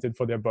get hunted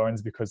for their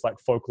bones because like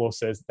folklore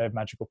says they have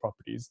magical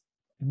properties.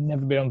 I've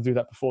never been able to do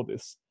that before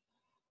this.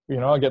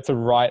 I get to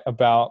write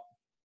about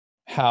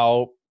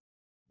how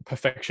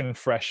Perfection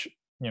Fresh,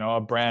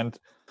 a brand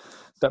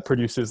that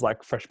produces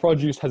like fresh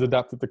produce, has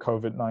adapted to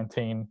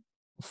COVID-19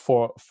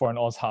 for an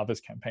Oz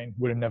Harvest campaign.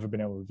 Would have never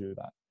been able to do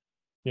that.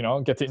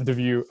 Get to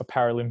interview a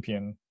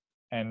Paralympian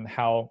and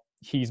how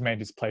he's made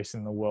his place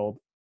in the world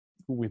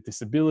with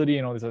disability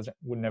and all this other,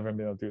 would never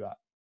be able to do that.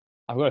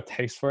 I've got a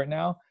taste for it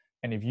now.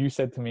 And if you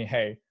said to me,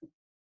 hey,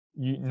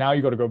 you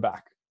got to go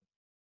back,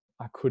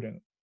 I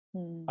couldn't.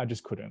 I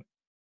just couldn't.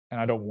 And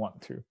I don't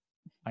want to.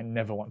 I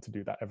never want to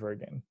do that ever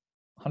again.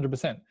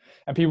 100%.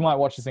 And people might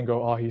watch this and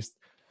go, oh, he's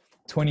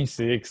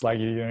 26, like,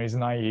 he's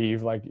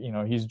naive, like,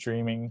 he's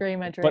dreaming.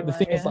 Dreamer, but the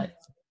thing is, like,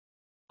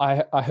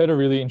 I heard a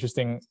really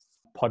interesting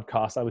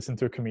podcast. I listened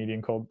to a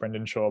comedian called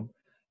Brendan Schaub,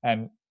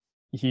 and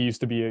he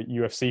used to be a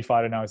UFC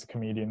fighter. Now he's a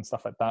comedian,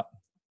 stuff like that.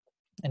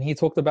 And he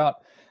talked about,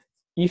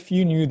 if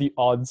you knew the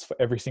odds for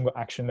every single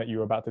action that you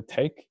were about to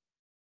take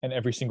and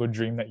every single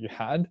dream that you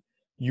had,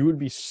 you would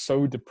be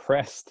so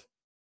depressed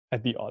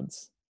at the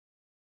odds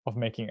of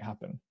making it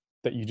happen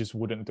that you just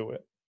wouldn't do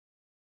it.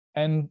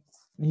 And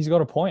he's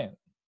got a point.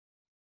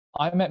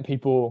 I met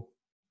people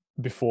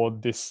before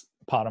this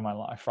part of my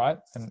life, right?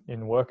 And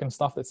in work and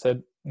stuff, that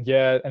said,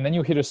 yeah, and then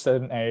you hit a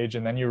certain age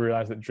and then you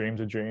realize that dreams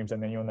are dreams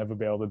and then you'll never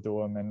be able to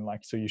do them. And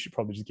like, so you should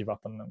probably just give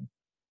up on them.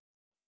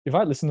 If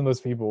I listened to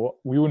those people,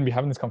 we wouldn't be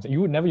having this conversation.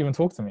 You would never even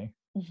talk to me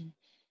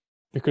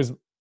because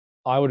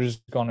I would have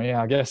just gone,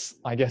 yeah, I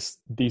guess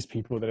these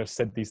people that have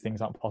said these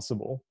things aren't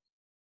possible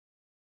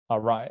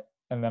are right.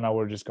 And then I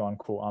would have just gone,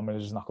 cool, I'm going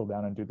to just knuckle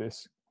down and do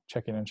this,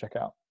 check in and check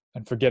out,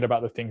 and forget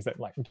about the things that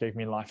like gave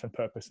me life and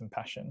purpose and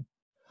passion.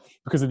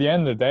 Because at the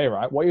end of the day,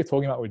 right, what you're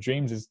talking about with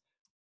dreams is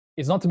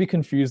not to be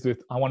confused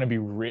with I want to be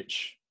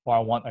rich, or I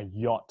want a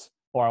yacht,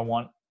 or I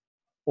want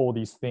all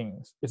these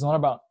things. It's not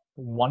about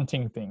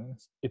wanting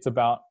things. It's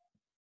about,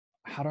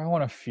 how do I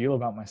want to feel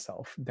about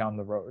myself down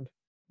the road?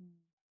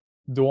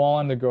 Do I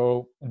want to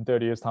go in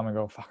 30 years time and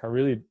go, fuck, I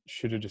really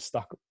should have just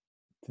stuck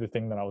to the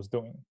thing that I was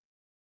doing?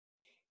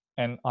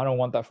 And I don't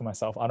want that for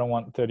myself. I don't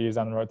want 30 years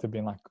down the road to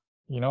be like,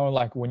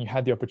 like when you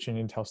had the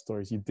opportunity to tell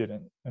stories, you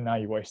didn't, and now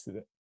you wasted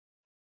it.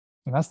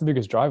 And that's the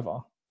biggest driver.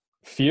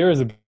 Fear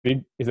is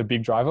a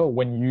big driver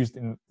when used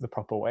in the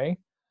proper way.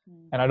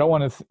 And I don't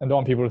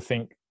want people to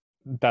think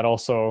that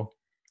also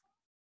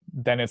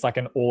then it's like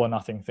an all or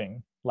nothing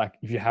thing. Like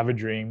if you have a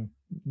dream,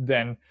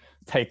 then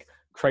take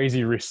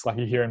crazy risks like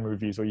you hear in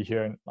movies, or you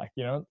hear in like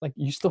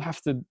you still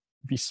have to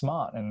be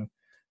smart. And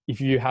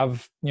if you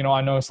have,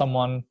 I know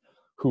someone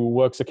who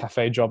works a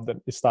cafe job that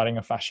is starting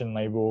a fashion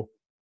label,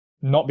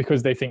 not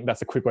because they think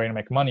that's a quick way to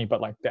make money,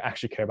 but like they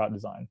actually care about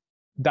design.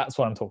 That's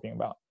what I'm talking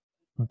about.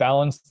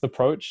 Balanced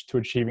approach to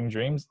achieving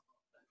dreams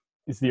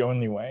is the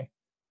only way,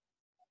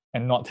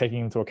 and not taking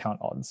into account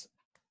odds.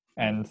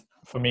 And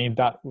for me,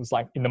 that was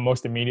like in the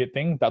most immediate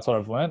thing, that's what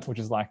I've learned, which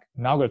is like,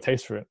 now I've got a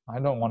taste for it. I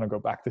don't want to go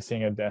back to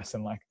sitting at a desk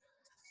and like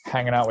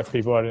hanging out with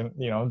people I didn't,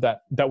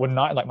 that would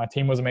not, like my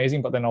team was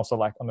amazing, but then also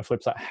like on the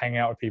flip side, hanging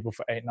out with people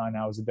for 8-9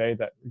 hours a day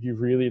that you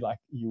really like,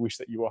 you wish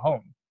that you were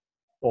home,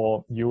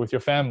 or you with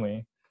your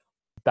family.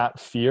 That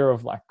fear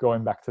of like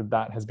going back to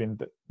that has been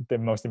the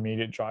most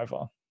immediate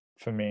driver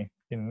for me.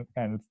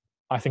 And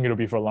I think it'll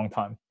be for a long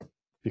time,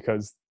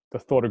 because the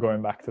thought of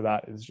going back to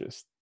that is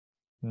just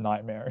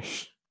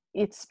nightmarish.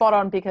 It's spot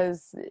on,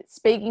 because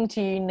speaking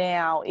to you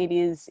now,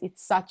 it's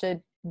such a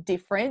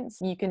difference.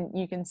 You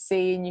can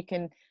see and you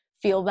can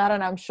feel that.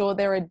 And I'm sure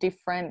there are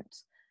different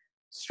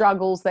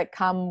struggles that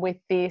come with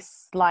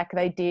this, like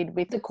they did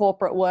with the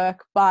corporate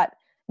work, but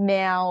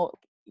now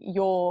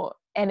your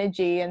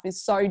energy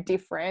is so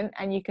different,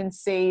 and you can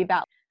see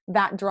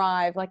that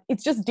drive. Like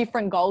it's just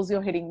different goals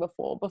you're hitting.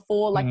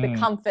 Before like the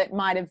comfort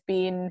might have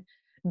been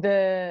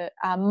the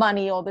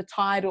money or the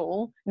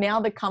title. Now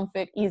the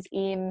comfort is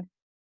in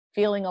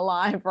feeling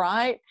alive,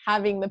 right?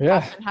 Having the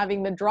passion,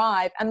 having the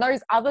drive, and those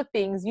other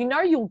things,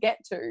 you'll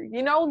get to,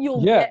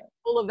 you'll get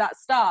all of that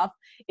stuff.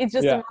 It's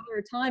just a matter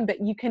of time,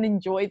 but you can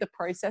enjoy the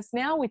process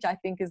now, which I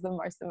think is the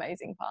most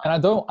amazing part. And I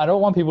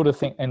don't want people to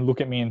think and look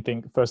at me and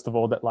think, first of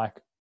all, that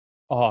like,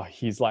 oh,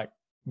 he's like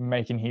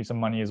making heaps of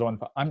money as well.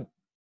 But I'm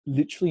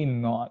literally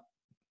not.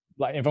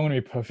 Like, if I'm going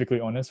to be perfectly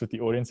honest with the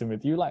audience and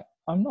with you, like,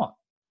 I'm not.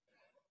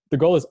 The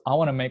goal is I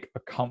want to make a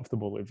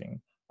comfortable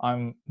living.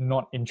 I'm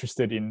not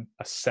interested in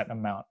a set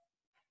amount,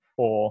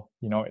 or,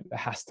 it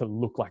has to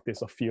look like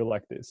this or feel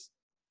like this.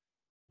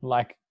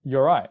 Like,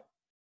 you're right.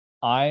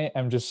 I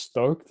am just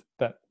stoked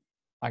that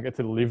I get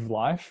to live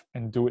life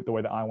and do it the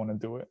way that I want to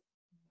do it.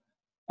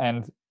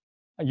 And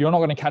you're not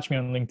going to catch me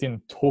on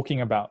LinkedIn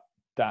talking about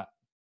that,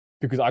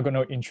 because I've got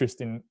no interest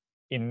in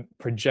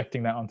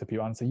projecting that onto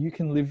people and say, you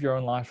can live your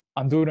own life.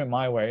 I'm doing it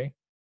my way,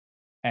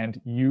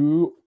 and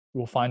you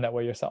will find that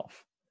way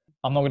yourself.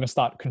 I'm not going to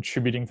start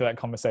contributing to that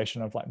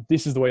conversation of like,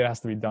 this is the way it has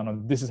to be done, or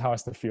this is how it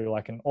has to feel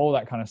like, and all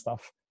that kind of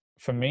stuff.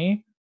 For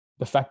me,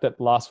 the fact that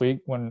last week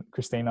when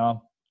Christina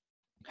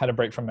had a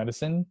break from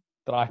medicine,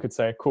 that I could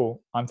say,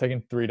 cool, I'm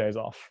taking 3 days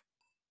off.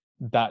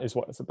 That is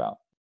what it's about.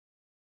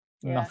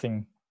 Yeah.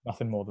 Nothing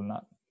more than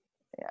that.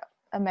 Yeah.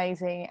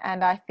 Amazing.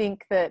 And I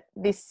think that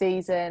this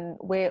season,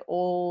 we're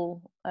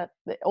all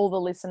the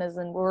listeners,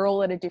 and we're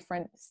all at a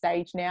different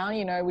stage now.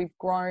 We've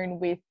grown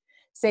with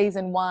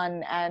season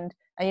 1, and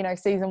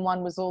season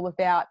 1 was all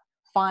about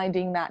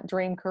finding that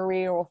dream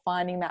career or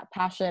finding that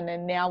passion.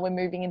 And now we're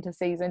moving into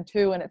season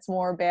 2, and it's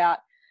more about,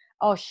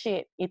 oh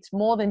shit, it's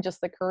more than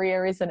just the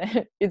career, isn't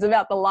it? It's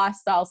about the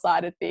lifestyle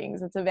side of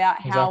things. It's about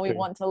how we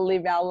want to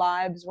live our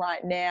lives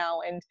right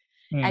now.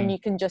 And you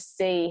can just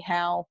see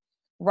how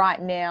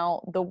right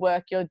now the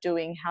work you're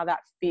doing, how that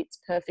fits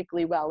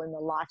perfectly well in the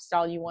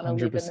lifestyle you want to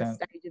 100%. Live, in the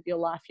stage of your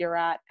life you're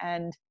at.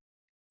 And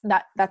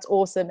that's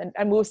awesome.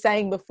 And we were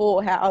saying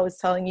before how I was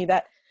telling you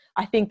that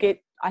I think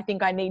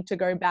I need to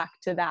go back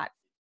to that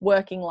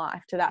working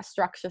life, to that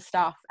structure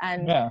stuff.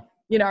 And,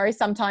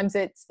 sometimes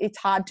it's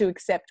hard to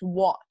accept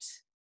what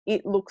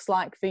it looks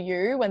like for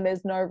you when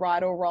there's no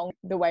right or wrong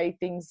the way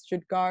things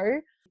should go.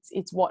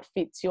 It's what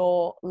fits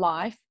your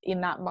life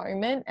in that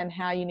moment and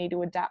how you need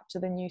to adapt to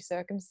the new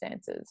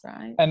circumstances,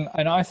 right? And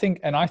I think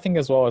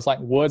as well, it's like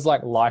words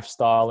like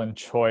lifestyle and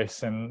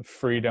choice and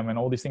freedom and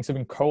all these things have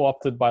been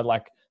co-opted by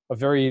like a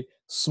very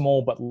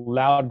small but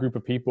loud group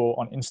of people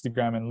on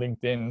Instagram and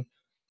LinkedIn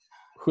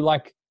who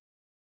like,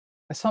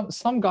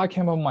 some guy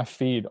came on my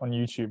feed on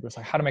YouTube. It was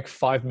like how to make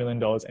 $5 million,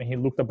 and he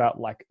looked about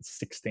like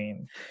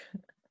 16.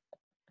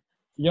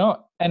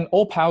 And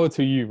all power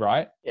to you,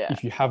 right? Yeah.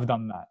 If you have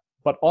done that.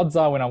 But odds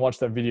are when I watch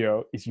that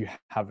video is you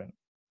haven't.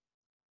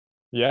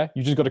 Yeah.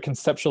 You just got a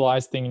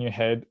conceptualized thing in your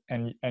head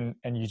and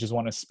you just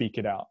want to speak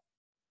it out.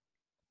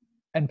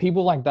 And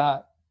people like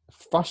that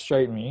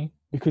frustrate me,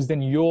 because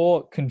then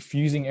you're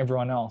confusing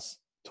everyone else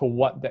to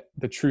what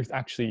the truth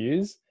actually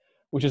is,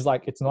 which is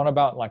like, it's not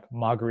about like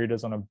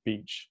margaritas on a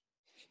beach.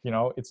 You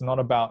know, it's not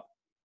about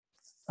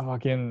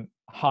again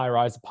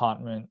high-rise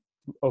apartment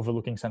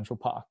overlooking Central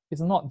Park.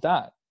 It's not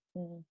that.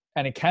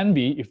 And it can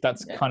be if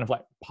that's kind of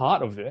like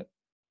part of it,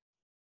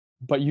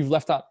 but you've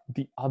left out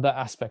the other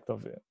aspect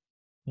of it,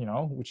 you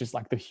know, which is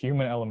like the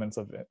human elements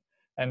of it.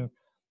 And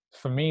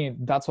for me,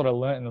 that's what I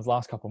learned in those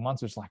last couple of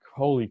months, which is like,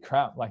 holy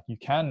crap, like you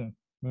can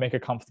make a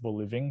comfortable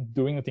living,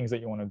 doing the things that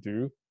you want to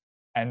do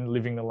and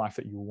living the life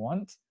that you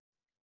want,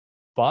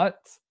 but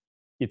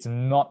it's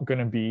not going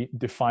to be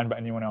defined by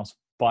anyone else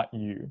but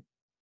you.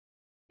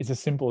 It's as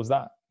simple as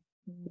that.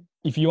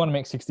 If you want to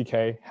make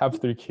 60K, have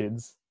 3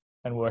 kids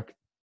and work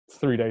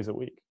 3 days a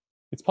week,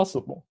 it's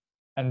possible.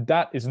 And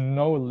that is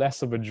no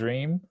less of a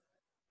dream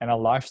and a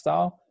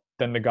lifestyle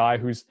than the guy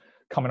who's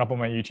coming up on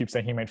my YouTube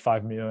saying he made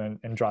 5 million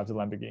and drives a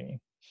Lamborghini.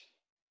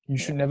 You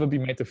should never be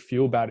made to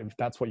feel bad if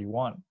that's what you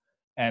want.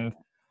 And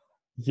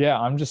yeah,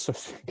 I'm just so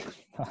sick of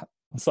that.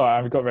 Sorry,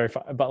 I've got very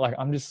far, but like,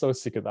 I'm just so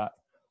sick of that.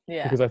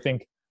 Yeah. Because I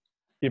think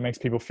it makes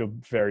people feel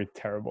very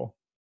terrible.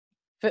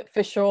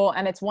 For sure.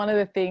 And it's one of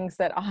the things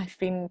that I've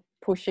been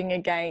pushing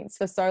against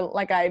for so,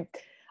 like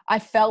I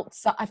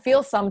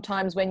feel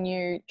sometimes when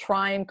you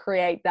try and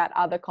create that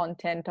other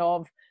content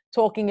of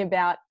talking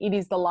about it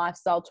is the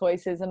lifestyle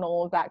choices and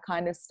all of that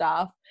kind of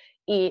stuff,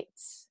 it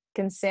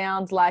can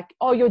sound like,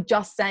 oh, you're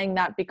just saying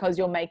that because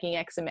you're making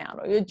X amount,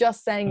 or you're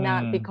just saying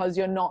that because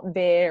you're not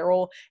there,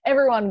 or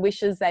everyone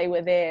wishes they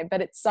were there. But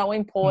it's so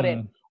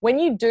important when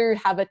you do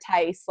have a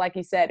taste, like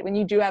you said, when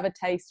you do have a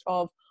taste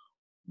of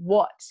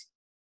what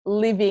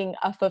living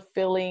a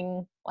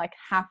fulfilling, like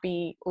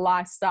happy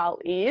lifestyle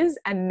is,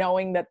 and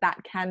knowing that that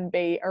can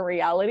be a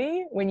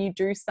reality, when you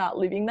do start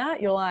living that,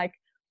 you're like,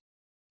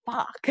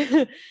 fuck,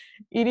 it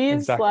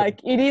is exactly. Like,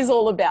 it is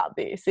all about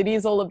this. It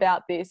is all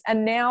about this.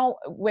 And now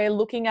we're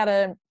looking at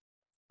a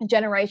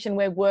generation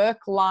where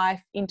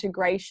work-life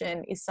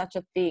integration is such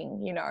a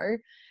thing, you know,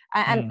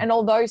 and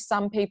although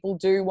some people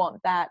do want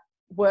that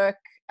work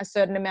a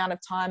certain amount of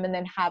time and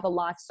then have a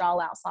lifestyle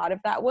outside of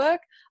that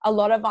work, a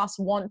lot of us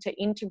want to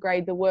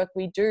integrate the work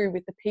we do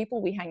with the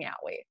people we hang out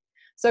with.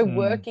 So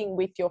working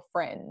with your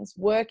friends,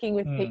 working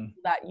with people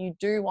that you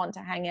do want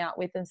to hang out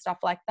with and stuff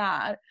like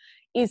that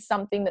is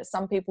something that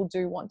some people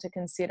do want to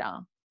consider.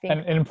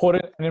 And an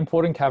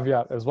important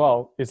caveat as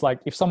well is like,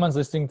 if someone's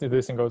listening to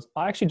this and goes,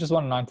 I actually just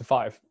want a 9 to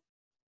 5,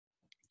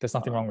 there's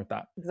nothing wrong with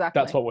that. Exactly.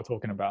 That's what we're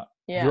talking about.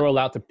 Yeah. You're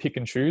allowed to pick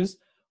and choose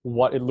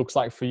what it looks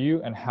like for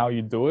you and how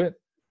you do it.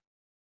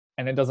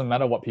 And it doesn't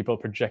matter what people are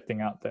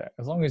projecting out there.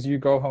 As long as you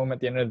go home at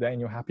the end of the day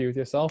and you're happy with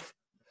yourself,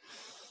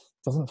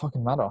 it doesn't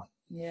fucking matter.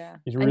 Yeah.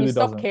 It really and you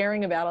stop doesn't.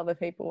 caring about other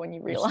people when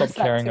you realize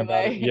stop caring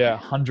about it. Yeah,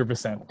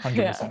 100%.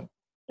 100%.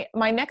 Yeah.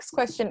 My next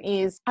question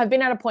is, I've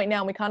been at a point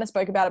now, and we kind of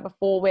spoke about it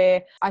before,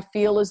 where I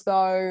feel as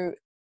though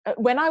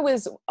when I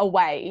was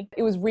away,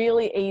 it was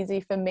really easy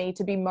for me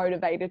to be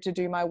motivated to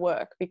do my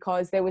work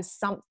because there was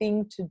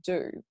something to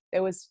do.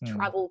 There was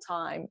travel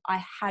time.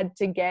 I had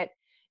to get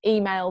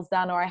emails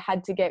done, or I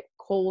had to get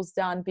calls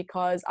done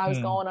because I was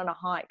going on a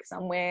hike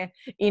somewhere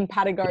in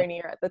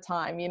Patagonia at the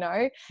time, you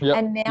know.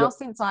 And now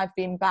since I've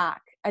been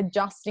back,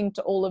 adjusting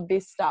to all of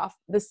this stuff,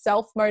 the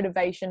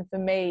self-motivation for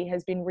me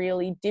has been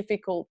really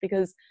difficult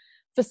because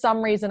for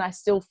some reason I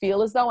still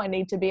feel as though I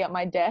need to be at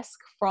my desk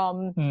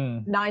from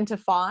 9 to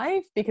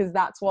 5 because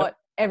that's what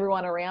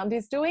everyone around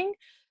is doing.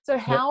 So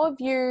how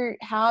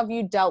have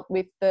you dealt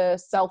with the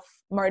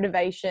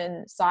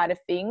self-motivation side of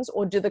things,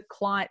 or does the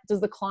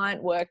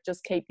client work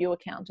just keep you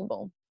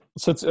accountable?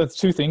 So it's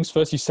 2 things.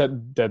 First, you set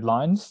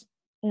deadlines.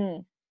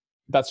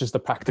 That's just the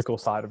practical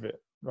side of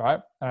it, right?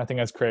 And I think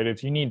as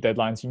creatives, you need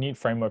deadlines, you need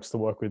frameworks to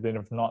work within.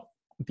 If not,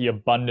 the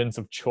abundance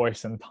of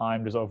choice and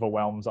time just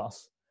overwhelms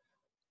us.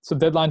 So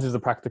deadlines is a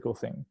practical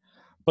thing.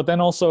 But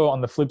then also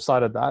on the flip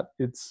side of that,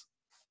 it's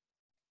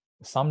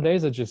some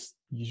days you're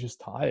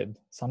just tired.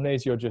 Some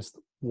days you're just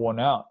worn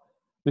out.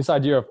 This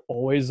idea of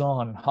always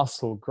on,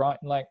 hustle, grind,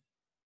 like,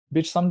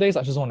 bitch, some days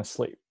I just want to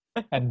sleep.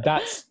 And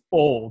that's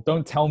all.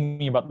 Don't tell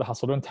me about the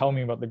hustle. Don't tell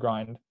me about the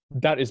grind.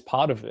 That is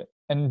part of it.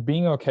 And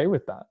being okay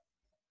with that.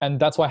 And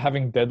that's why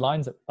having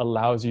deadlines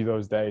allows you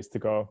those days to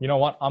go, you know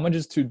what? I'm going to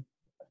just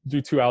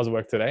do 2 hours of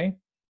work today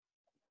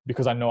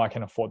because I know I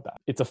can afford that.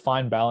 It's a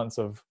fine balance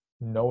of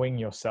knowing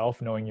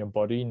yourself, knowing your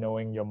body,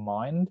 knowing your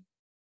mind,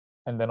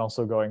 and then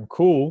also going,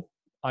 cool,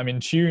 I'm in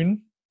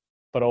tune,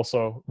 but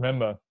also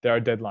remember, there are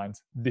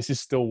deadlines. This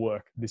is still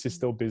work. This is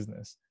still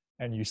business.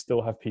 And you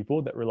still have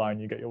people that rely on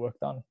you to get your work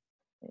done.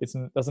 It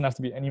doesn't have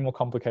to be any more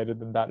complicated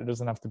than that. It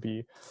doesn't have to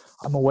be,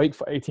 I'm awake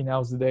for 18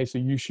 hours a day, so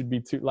you should be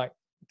too. Like,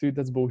 dude,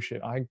 that's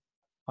bullshit.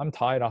 I'm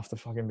tired after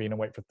fucking being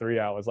awake for 3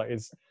 hours. Like,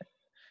 it's,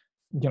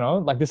 you know,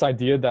 like this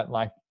idea that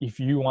like, if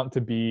you want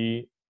to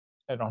be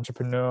an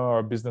entrepreneur or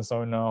a business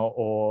owner,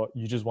 or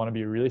you just want to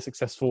be a really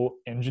successful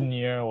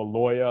engineer or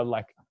lawyer,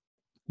 like,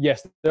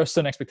 yes, there are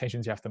certain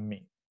expectations you have to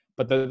meet,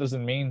 but that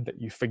doesn't mean that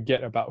you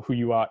forget about who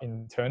you are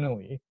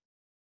internally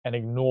and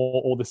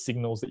ignore all the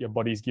signals that your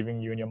body is giving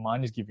you and your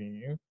mind is giving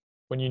you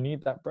when you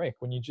need that break,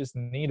 when you just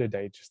need a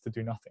day just to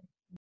do nothing.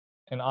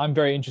 And I'm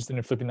very interested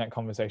in flipping that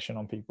conversation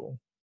on people.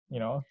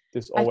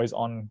 this always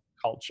on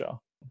culture.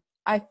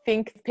 I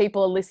think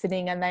people are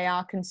listening and they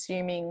are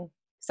consuming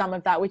some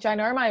of that, which I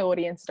know my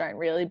audience don't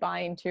really buy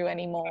into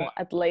anymore,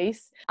 at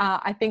least.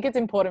 I think it's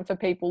important for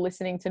people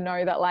listening to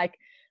know that, like,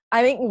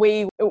 I think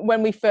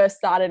when we first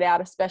started out,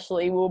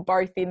 especially, we were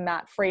both in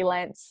that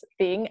freelance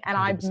thing. And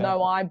 100%. I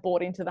know I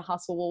bought into the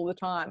hustle all the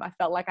time. I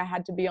felt like I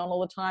had to be on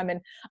all the time.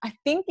 And I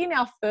think in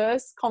our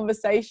first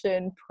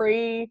conversation,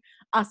 pre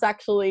us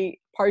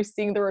actually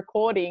posting the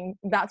recording,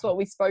 that's what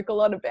we spoke a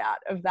lot about,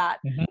 of that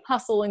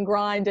hustle and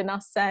grind, and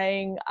us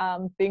saying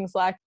things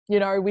like,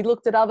 we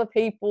looked at other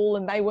people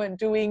and they weren't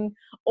doing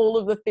all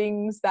of the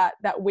things that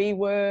we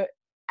were,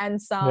 and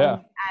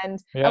some,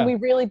 and we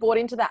really bought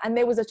into that. And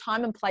there was a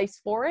time and place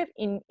for it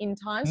in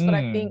times. But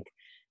I think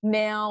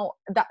now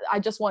that I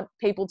just want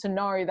people to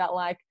know that,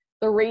 like,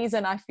 the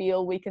reason I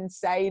feel we can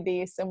say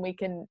this and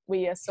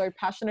we are so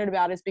passionate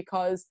about it is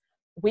because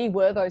we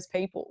were those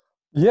people.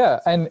 Yeah.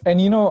 And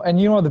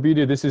what the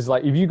beauty of this is,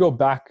 like, if you go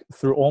back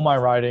through all my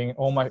writing,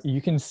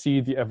 you can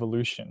see the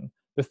evolution.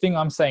 The thing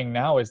I'm saying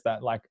now is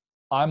that, like,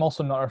 I'm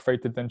also not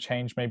afraid to then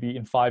change maybe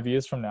in 5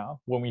 years from now,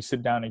 when we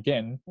sit down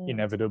again,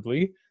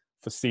 inevitably,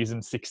 for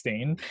season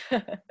 16,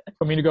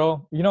 for me to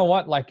go, you know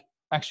what, like,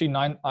 actually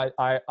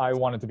I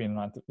wanted to be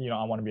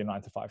I want to be a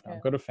 9 to 5 now.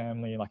 I've got a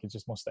family, like, it's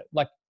just more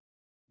like,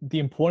 the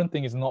important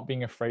thing is not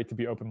being afraid to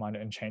be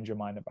open-minded and change your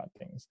mind about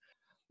things.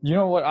 You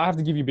know what, I have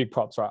to give you big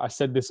props, right? I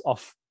said this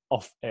off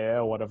air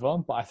or whatever,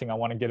 but I think I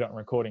want to get it on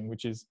recording,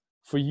 which is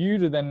for you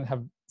to then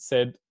have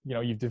said,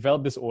 you've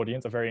developed this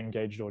audience, a very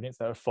engaged audience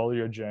that will follow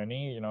your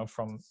journey,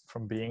 from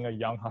being a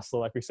young hustler,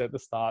 like we said at the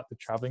start, to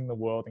traveling the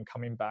world and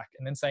coming back,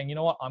 and then saying, you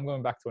know what, I'm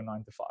going back to a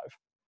 9 to 5.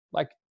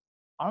 Like,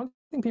 I don't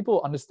think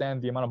people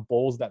understand the amount of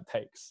balls that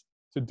takes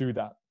to do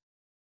that.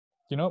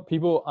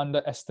 People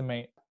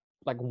underestimate,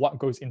 like, what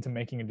goes into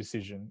making a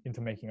decision, into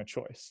making a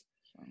choice.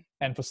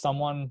 And for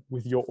someone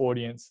with your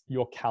audience,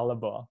 your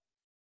caliber,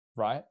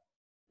 right,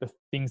 the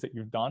things that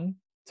you've done,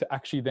 to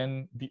actually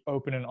then be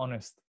open and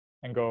honest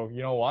and go,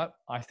 you know what,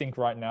 I think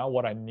right now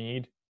what I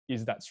need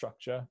is that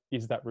structure,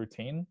 is that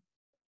routine.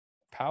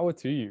 Power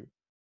to you.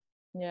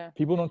 Yeah.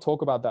 People don't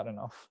talk about that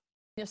enough.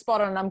 You're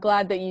spot on. I'm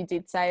glad that you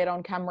did say it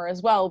on camera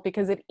as well,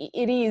 because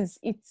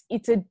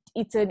it's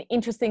an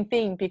interesting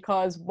thing,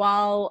 because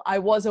while I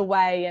was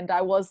away and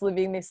I was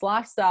living this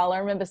lifestyle, I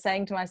remember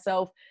saying to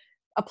myself,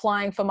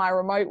 applying for my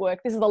remote work,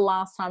 this is the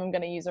last time I'm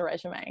going to use a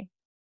resume.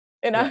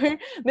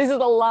 This is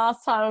the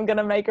last time I'm going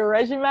to make a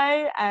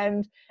resume.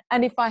 And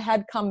if I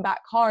had come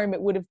back home,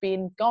 it would have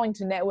been going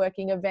to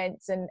networking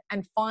events and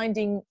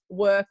finding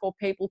work or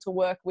people to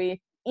work with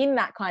in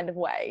that kind of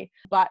way.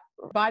 But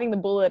biting the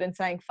bullet and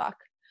saying, fuck,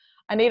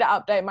 I need to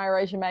update my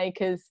resume,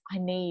 because I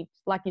need,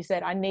 like you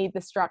said, I need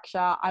the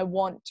structure. I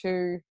want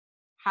to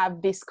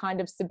have this kind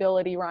of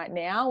stability right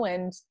now,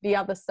 and the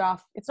other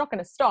stuff, it's not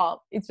going to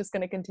stop. It's just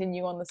going to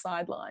continue on the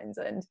sidelines.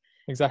 And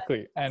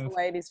exactly. That's the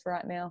way it is for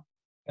right now.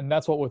 And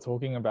that's what we're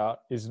talking about,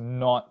 is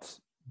not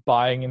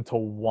buying into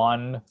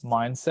one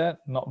mindset,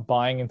 not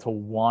buying into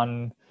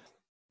one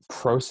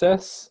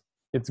process.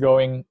 It's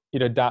going,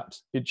 it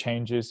adapts, it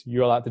changes.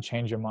 You're allowed to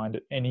change your mind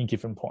at any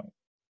given point.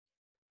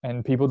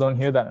 And people don't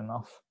hear that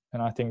enough.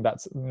 And I think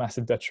that's a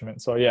massive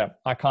detriment. So yeah,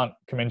 I can't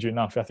commend you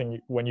enough. I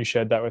think when you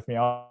shared that with me,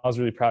 I was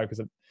really proud, because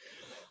it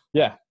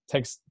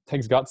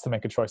takes guts to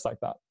make a choice like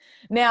that.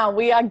 Now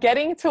we are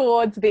getting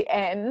towards the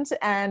end,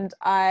 and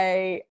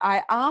I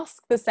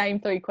ask the same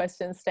 3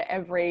 questions to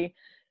every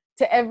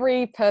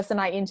person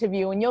I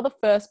interview, and you're the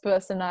first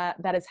person that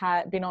has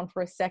been on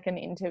for a second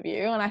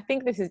interview, and I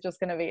think this is just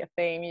going to be a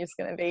theme. You're just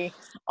going to be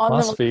on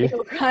the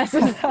Millennial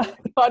Crisis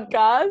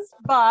podcast.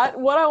 But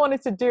what I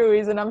wanted to do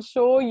is, and I'm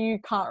sure you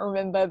can't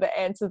remember the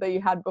answer that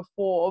you had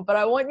before, but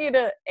I want you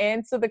to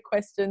answer the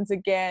questions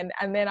again,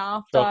 and then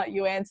after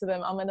you answer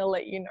them, I'm going to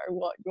let you know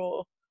what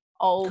your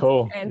old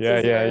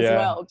answers are as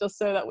well, just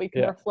so that we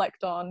can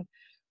reflect on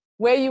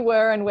where you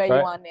were and where you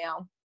are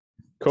now.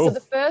 Cool. So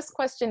the first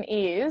question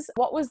is,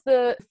 what was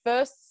the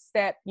first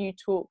step you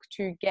took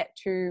to get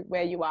to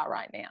where you are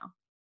right now?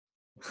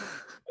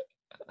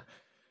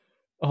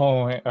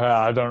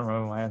 I don't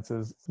remember my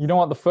answers. You know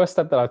what? The first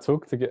step that I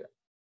took to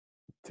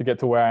get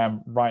to where I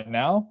am right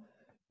now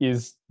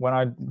is when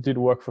I did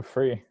work for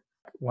free.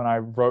 When I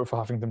wrote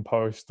for Huffington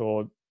Post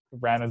or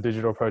ran a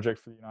digital project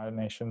for the United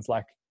Nations,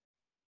 like,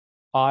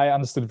 I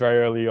understood very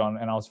early on,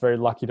 and I was very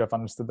lucky to have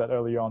understood that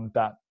early on,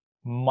 that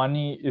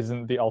money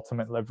isn't the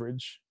ultimate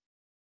leverage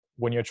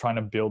when you're trying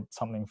to build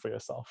something for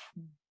yourself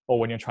or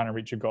when you're trying to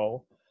reach a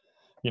goal.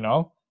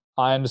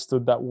 I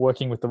understood that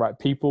working with the right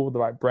people, the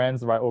right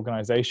brands, the right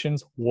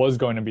organizations was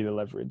going to be the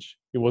leverage.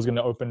 It was going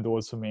to open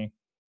doors for me.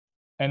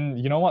 And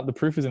you know what? The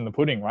proof is in the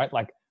pudding, right?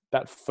 Like,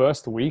 that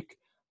first week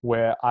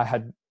where I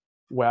had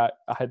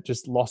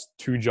just lost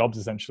 2 jobs,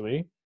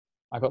 essentially,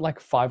 I got like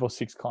 5 or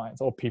 6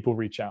 clients or people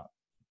reach out.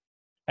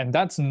 And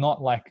that's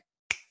not like,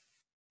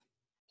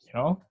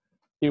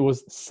 it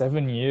was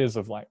 7 years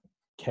of like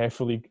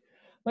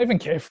not even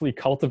carefully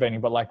cultivating,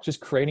 but like just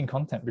creating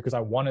content because I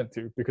wanted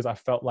to, because I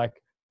felt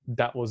like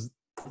that was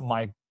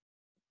my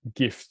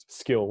gift,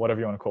 skill,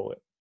 whatever you want to call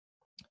it.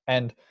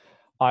 And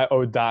I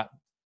owe that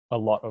a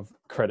lot of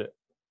credit,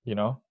 you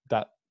know,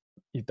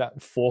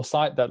 that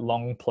foresight, that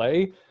long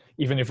play.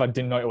 Even if I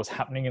didn't know it was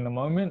happening in the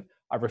moment,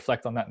 I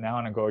reflect on that now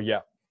and I go,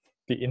 yeah,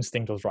 the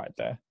instinct was right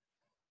there.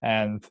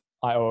 And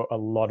I owe a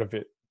lot of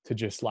it to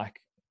just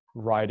like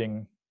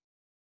writing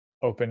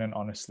open and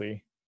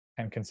honestly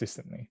and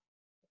consistently.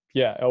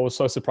 Yeah, I was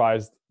so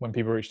surprised when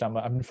people reached out. I'm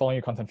like, I've been following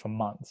your content for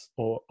months,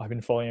 or I've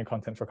been following your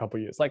content for a couple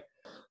of years. Like,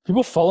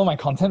 people follow my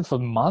content for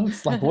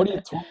months. Like, what are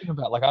you talking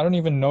about? Like, I don't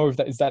even know if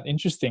that is that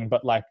interesting.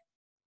 But like,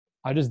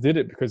 I just did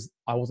it because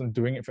I wasn't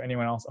doing it for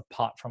anyone else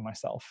apart from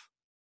myself.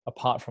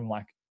 Apart from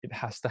like, it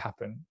has to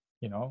happen.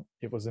 You know,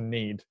 it was a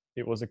need.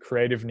 It was a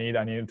creative need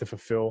I needed to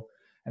fulfill.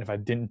 And if I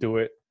didn't do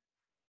it,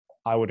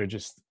 I would have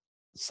just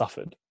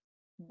suffered.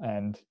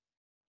 And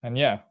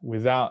yeah,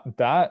 without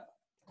that,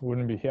 I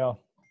wouldn't be here.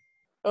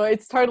 Oh,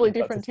 it's totally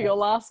different to your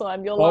last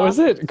one. What was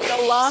it?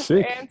 Your last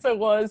answer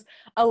was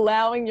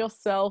allowing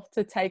yourself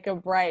to take a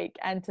break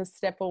and to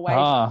step away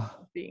from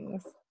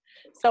things.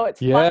 So it's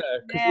fun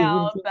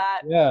now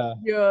that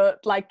you're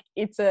like,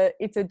 it's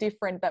a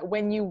different, that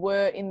when you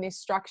were in this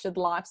structured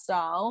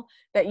lifestyle,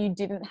 that you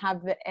didn't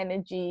have the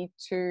energy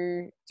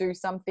to do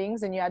some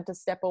things and you had to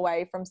step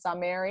away from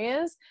some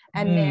areas.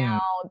 And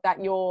now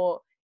that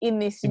you're in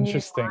this new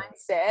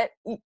mindset,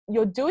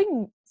 you're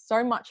doing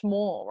so much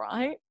more,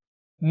 right?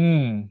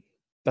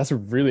 That's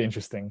really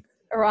interesting.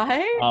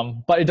 Right.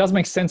 But it does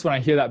make sense when I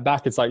hear that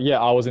back. It's like, yeah,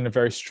 I was in a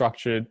very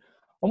structured,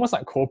 almost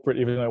like corporate,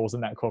 even though it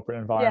wasn't that corporate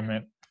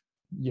environment.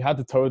 You had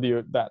to toe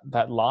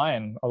that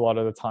line a lot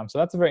of the time. So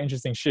that's a very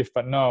interesting shift.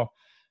 But no,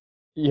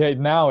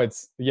 now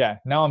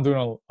I'm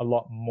doing a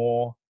lot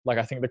more. Like,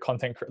 I think the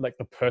content, like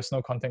the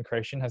personal content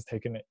creation has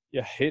taken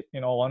a hit,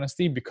 in all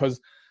honesty, because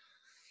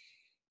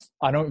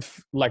I don't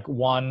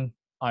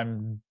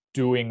I'm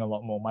doing a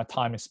lot more. My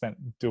time is spent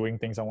doing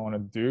things I want to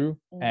do.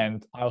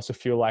 And I also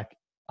feel like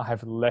I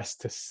have less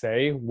to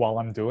say while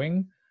I'm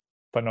doing.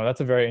 But no, that's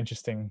a very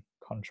interesting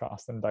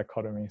contrast and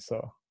dichotomy.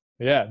 So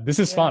yeah, this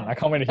is fun. I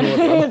can't wait to hear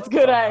what it's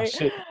good, eh?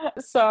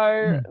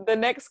 So the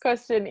next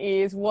question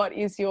is, what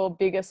is your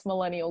biggest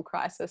millennial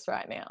crisis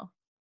right now?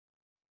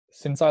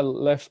 Since I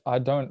left, I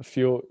don't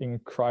feel in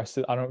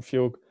crisis. I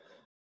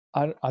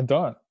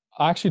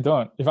actually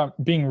don't. If I'm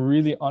being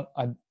really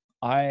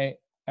I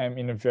am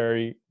in a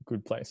very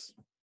good place.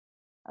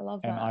 I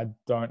love that. And I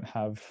don't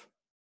have,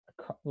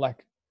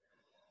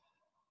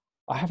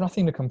 I have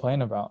nothing to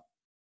complain about.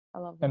 I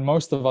love that. And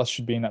most of us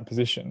should be in that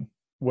position,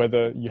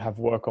 whether you have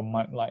work or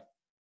money. Like,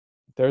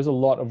 there's a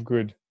lot of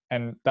good.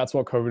 And that's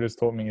what COVID has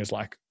taught me, is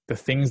like the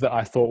things that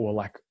I thought were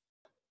like,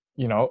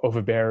 you know,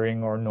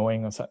 overbearing or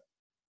annoying or something.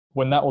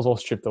 When that was all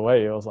stripped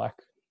away, it was like,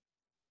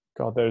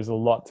 God, there's a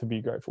lot to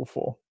be grateful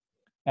for.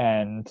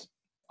 And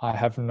I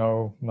have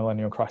no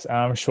millennial crisis. And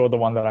I'm sure the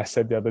one that I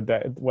said the other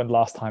day,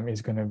 last time,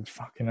 is going to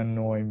fucking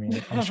annoy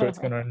me. I'm sure it's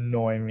going to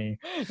annoy me.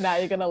 No,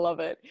 you're going to love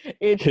it.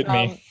 Hit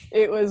me.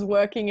 It was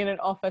working in an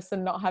office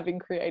and not having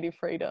creative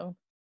freedom.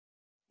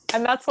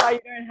 And that's why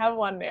you don't have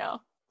one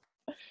now.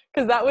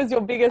 Because that was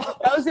your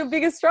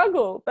biggest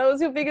struggle. That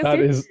was your biggest That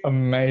issue. is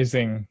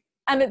amazing.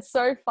 And it's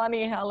so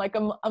funny how like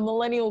a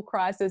millennial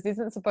crisis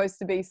isn't supposed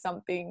to be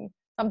something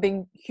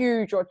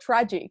huge or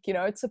tragic, you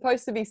know, it's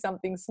supposed to be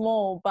something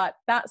small, but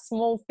that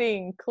small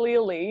thing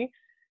clearly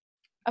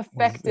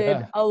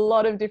affected a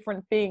lot of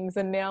different things.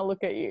 And now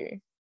look at you.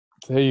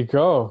 There you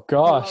go.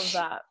 Gosh.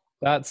 I love that.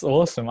 That's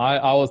awesome. I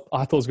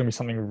thought it was going to be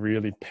something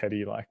really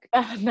petty, like.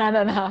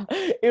 No.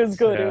 It was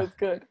good. Yeah. It was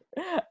good.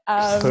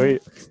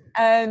 Sweet.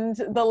 And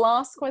the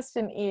last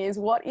question is,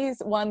 what is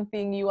one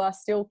thing you are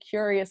still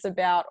curious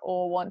about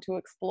or want to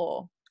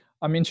explore?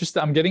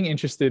 I'm getting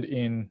interested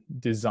in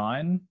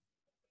design.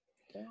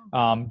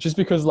 Just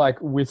because, like,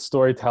 with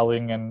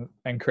storytelling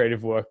and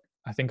creative work,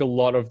 I think a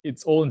lot of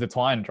it's all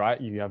intertwined,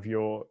 right? You have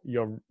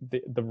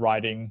the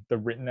writing, the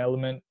written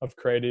element of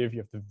creative, you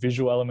have the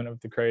visual element of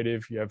the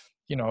creative, you have,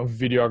 you know,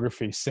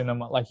 videography,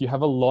 cinema, like you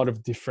have a lot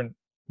of different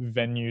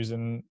venues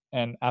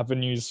and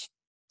avenues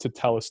to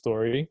tell a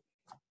story.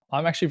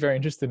 I'm actually very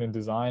interested in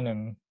design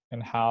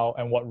and how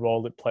and what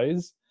role it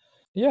plays.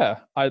 Yeah,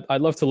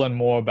 I'd love to learn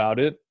more about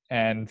it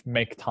and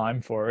make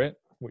time for it,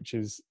 which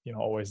is, you know,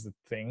 always the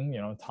thing,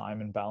 you know,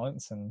 time and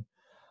balance.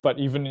 But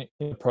even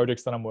in the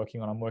projects that I'm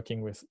working on, I'm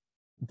working with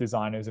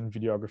designers and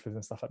videographers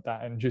and stuff like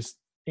that. And just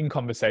in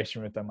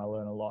conversation with them, I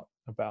learn a lot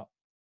about,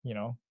 you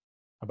know,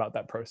 about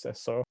that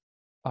process. So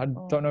I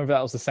don't know if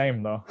that was the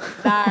same though.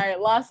 No,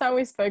 last time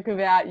we spoke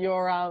about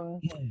your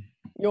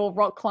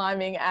rock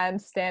climbing and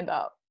stand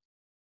up.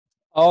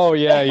 Oh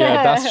yeah,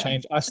 that's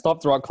changed. I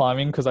stopped rock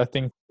climbing because I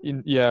think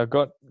I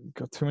got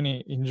too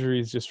many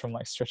injuries just from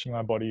like stretching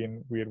my body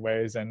in weird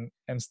ways, and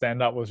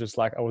stand up was just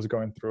like I was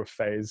going through a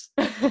phase.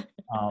 You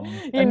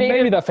need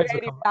maybe that phase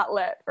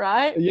outlet,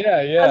 right?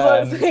 Yeah.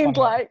 That's what it seemed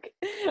like.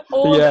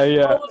 All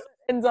of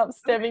ends up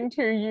stemming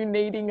to you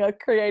needing a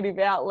creative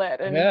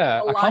outlet and Yeah,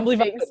 a I life can't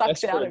believe I'm being that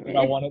sucked out of desperate that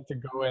I you. wanted to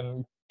go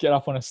and get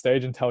up on a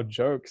stage and tell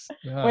jokes.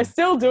 Yeah. We're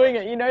still doing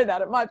it. You know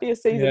that. It might be a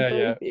season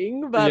 3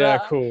 thing, but yeah,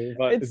 cool.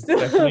 But it's still,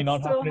 definitely it's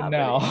not still happening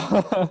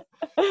now.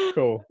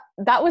 Cool.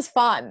 That was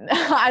fun.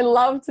 I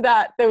loved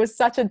that there was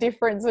such a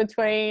difference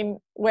between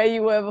where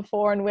you were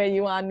before and where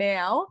you are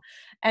now.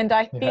 And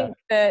I think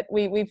that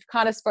we've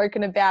kind of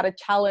spoken about a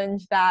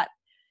challenge that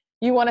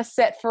you want to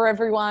set for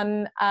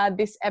everyone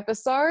this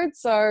episode.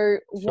 So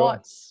Sure.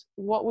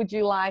 what would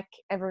you like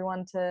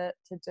everyone to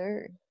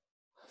do?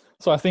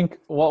 So I think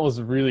what was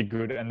really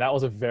good, and that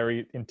was a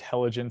very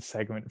intelligent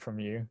segment from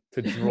you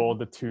to draw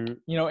the two,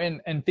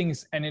 and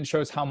things, and it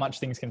shows how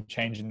much things can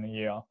change in a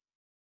year.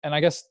 And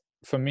I guess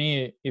for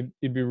me, it'd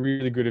be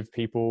really good if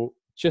people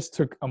just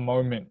took a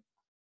moment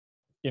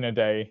in a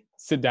day,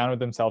 sit down with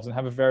themselves and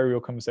have a very real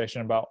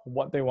conversation about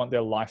what they want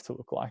their life to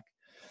look like,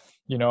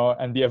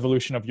 and the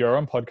evolution of your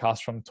own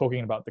podcast from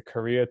talking about the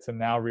career to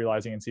now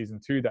realizing in season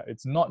 2 that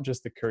it's not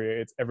just the career,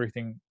 it's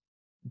everything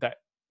that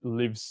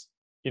lives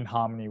in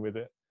harmony with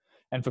it.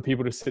 And for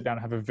people to sit down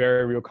and have a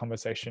very real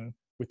conversation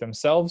with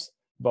themselves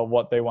about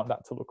what they want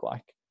that to look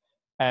like.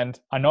 And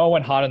I know I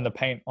went hard in the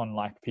paint on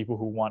like people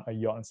who want a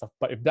yacht and stuff,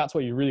 but if that's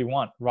what you really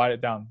want, write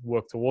it down,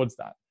 work towards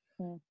that.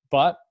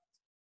 But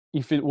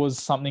if it was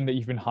something that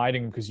you've been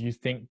hiding because you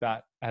think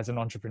that as an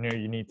entrepreneur,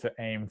 you need to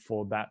aim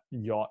for that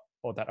yacht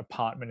or that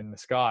apartment in the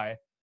sky,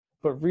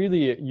 but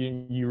really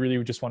you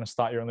really just want to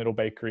start your own little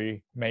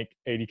bakery, make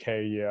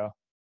 80K a year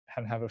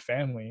and have a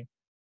family,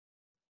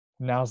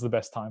 now's the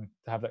best time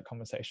to have that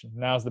conversation.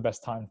 Now's the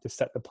best time to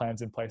set the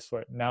plans in place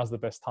for it. Now's the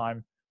best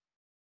time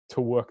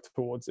to work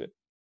towards it.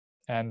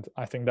 And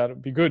I think that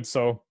would be good.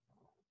 So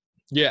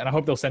yeah, and I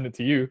hope they'll send it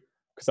to you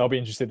because I'll be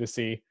interested to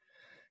see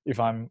if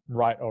I'm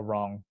right or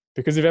wrong.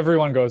 Because if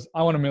everyone goes,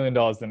 I want $1 million,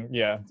 then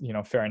yeah,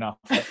 fair enough.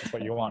 That's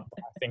what you want.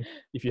 But I think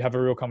if you have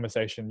a real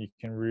conversation, you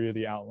can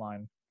really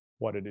outline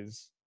what it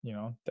is,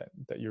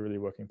 that you're really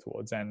working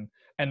towards. And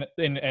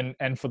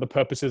for the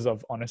purposes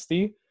of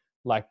honesty,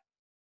 like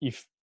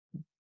if,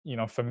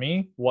 for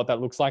me, what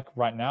that looks like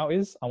right now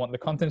is I want the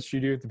content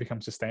studio to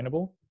become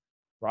sustainable,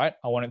 right?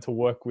 I want it to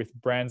work with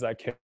brands that I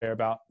care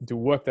about, do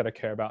work that I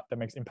care about that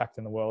makes impact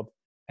in the world.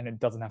 And it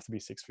doesn't have to be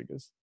 6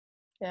 figures.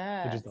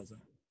 Yeah. It just doesn't.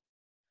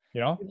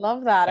 I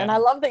love that. And I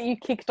love that you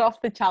kicked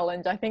off the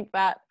challenge. I think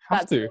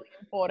that's really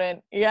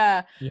important.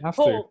 Yeah. You have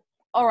cool. to.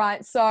 All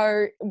right.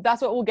 So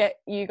that's what we'll get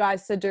you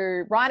guys to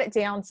do. Write it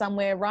down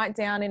somewhere, write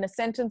down in a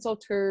sentence or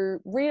two,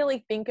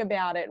 really think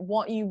about it,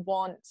 what you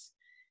want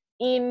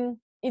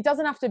it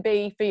doesn't have to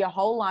be for your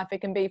whole life. It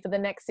can be for the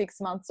next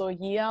 6 months or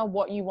year,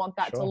 what you want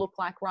that to look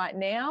like right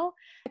now.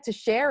 To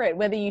share it,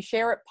 whether you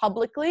share it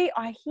publicly.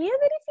 I hear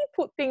that if you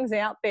put things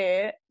out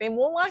there, they're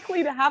more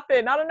likely to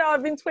happen. I don't know.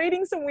 I've been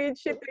tweeting some weird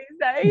shit these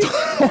days.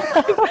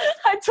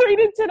 I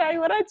tweeted today.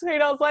 When I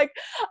tweet, I was like,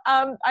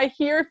 I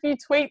hear if you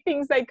tweet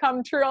things, they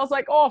come true. I was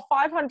like,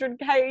 500K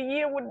a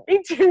year wouldn't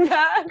be too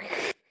bad.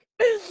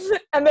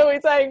 And then we're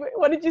saying,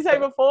 what did you say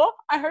before?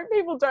 I hope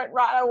people don't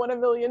write, I want $1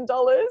 million.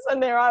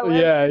 And there I went.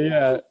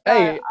 Yeah.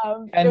 Hey,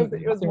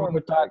 it was more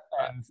with that.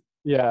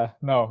 And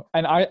no.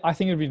 And I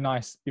think it'd be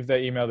nice if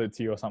they emailed it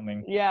to you or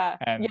something. Yeah.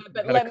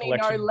 But let me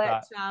know,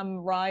 let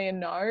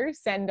Ryan know,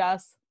 send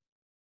us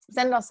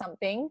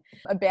something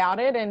about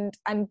it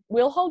and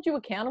we'll hold you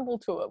accountable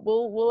to it.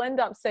 We'll end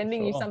up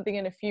sending you something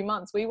in a few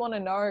months. We want to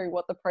know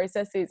what the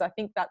process is. I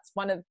think that's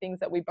one of the things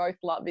that we both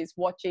love is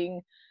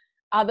watching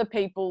other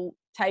people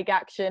take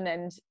action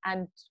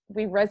and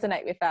we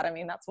resonate with that. I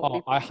mean, that's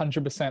what I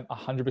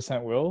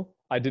 100% will.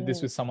 I did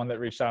this with someone that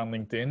reached out on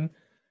LinkedIn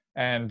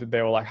and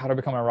they were like, how to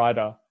become a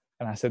writer?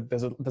 And I said,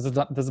 there's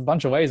a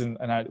bunch of ways. And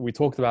we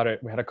talked about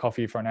it. We had a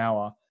coffee for an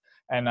hour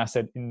and I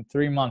said, in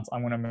 3 months,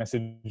 I'm going to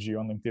message you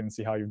on LinkedIn and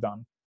see how you've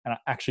done. And I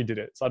actually did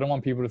it. So I don't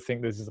want people to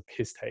think this is a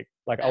piss take.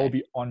 Like I will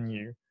be on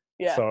you.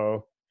 Yeah.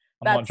 So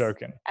I'm not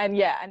joking. And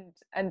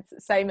and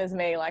same as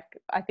me. Like,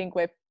 I think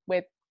we're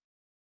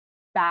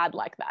bad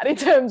like that in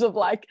terms of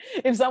like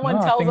if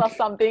someone tells us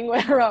something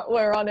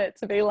we're on it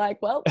to be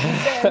like, well, you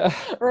said,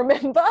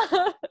 remember.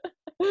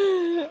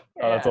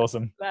 That's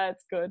awesome.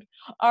 That's good.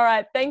 All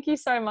right, thank you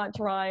so much,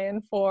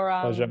 Ryan, for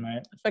pleasure,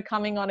 mate, for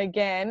coming on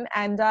again.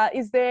 And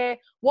is there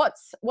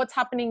what's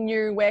happening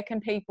new? Where can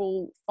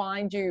people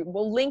find you?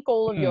 We'll link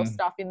all of your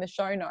stuff in the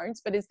show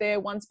notes, but is there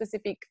one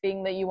specific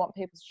thing that you want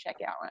people to check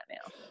out right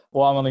now?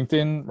 Well, I'm on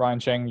LinkedIn, Ryan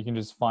Cheng. You can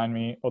just find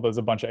me, or there's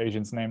a bunch of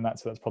agents named that,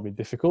 so that's probably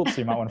difficult. So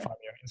you might want to find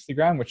me on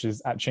Instagram, which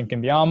is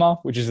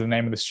 @ChinkInTheArmor, which is the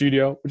name of the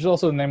studio, which is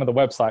also the name of the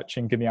website,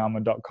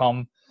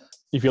 chinkinthearmor.com.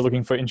 If you're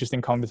looking for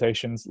interesting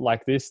conversations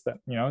like this, that,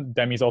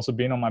 Demi's also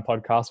been on my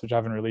podcast, which I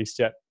haven't released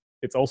yet.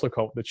 It's also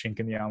called the Chink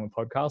in the Armor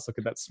podcast. Look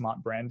at that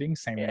smart branding,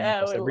 same name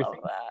across everything.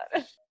 Love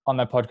that. On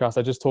that podcast,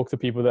 I just talk to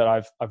people that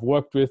I've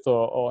worked with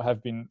or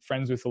have been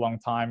friends with a long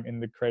time in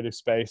the creative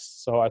space.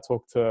 So I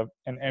talk to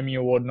an Emmy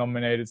Award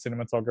nominated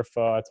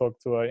cinematographer. I talk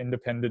to an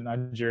independent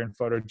Nigerian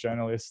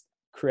photojournalist,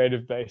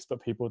 creative based,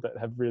 but people that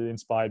have really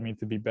inspired me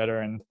to be better.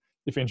 And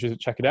if you're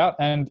interested, check it out.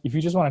 And if you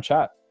just want to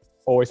chat,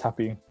 always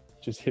happy.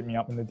 Just hit me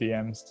up in the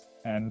DMs.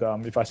 And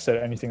if I said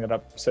anything that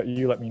upset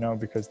you, let me know,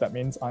 because that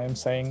means I am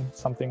saying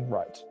something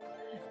right.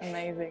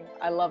 Amazing.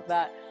 I love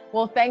that.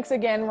 Well, thanks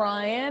again,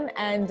 Ryan.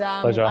 And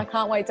Pleasure. I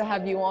can't wait to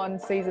have you on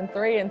season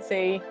 3 and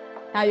see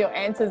how your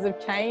answers have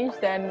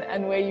changed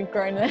and where you've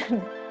grown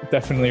then.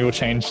 Definitely will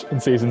change in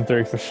season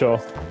 3 for sure.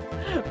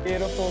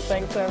 Beautiful.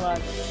 Thanks so much.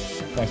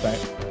 Thanks,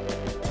 mate.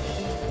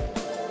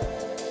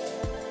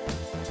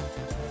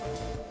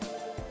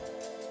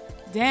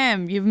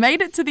 Damn, you've made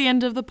it to the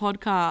end of the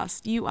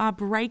podcast. You are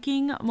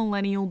breaking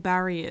millennial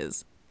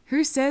barriers.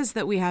 Who says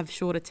that we have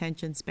short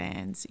attention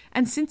spans?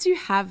 And since you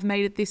have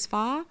made it this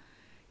far,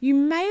 you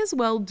may as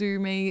well do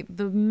me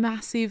the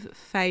massive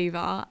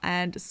favor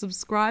and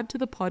subscribe to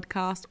the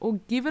podcast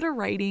or give it a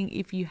rating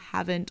if you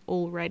haven't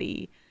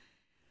already.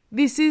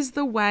 This is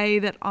the way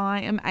that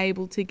I am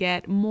able to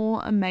get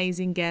more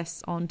amazing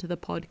guests onto the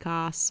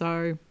podcast,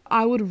 so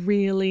I would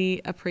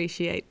really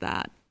appreciate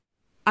that.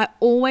 I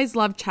always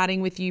love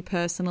chatting with you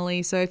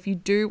personally, so if you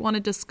do want to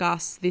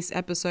discuss this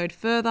episode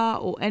further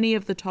or any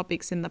of the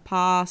topics in the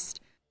past,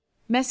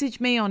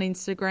 message me on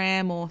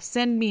Instagram or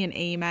send me an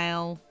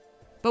email.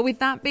 But with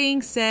that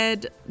being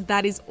said,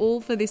 that is all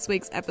for this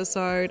week's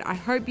episode. I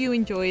hope you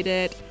enjoyed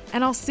it,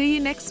 and I'll see you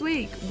next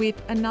week with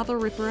another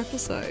Ripper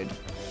episode.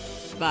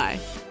 Bye.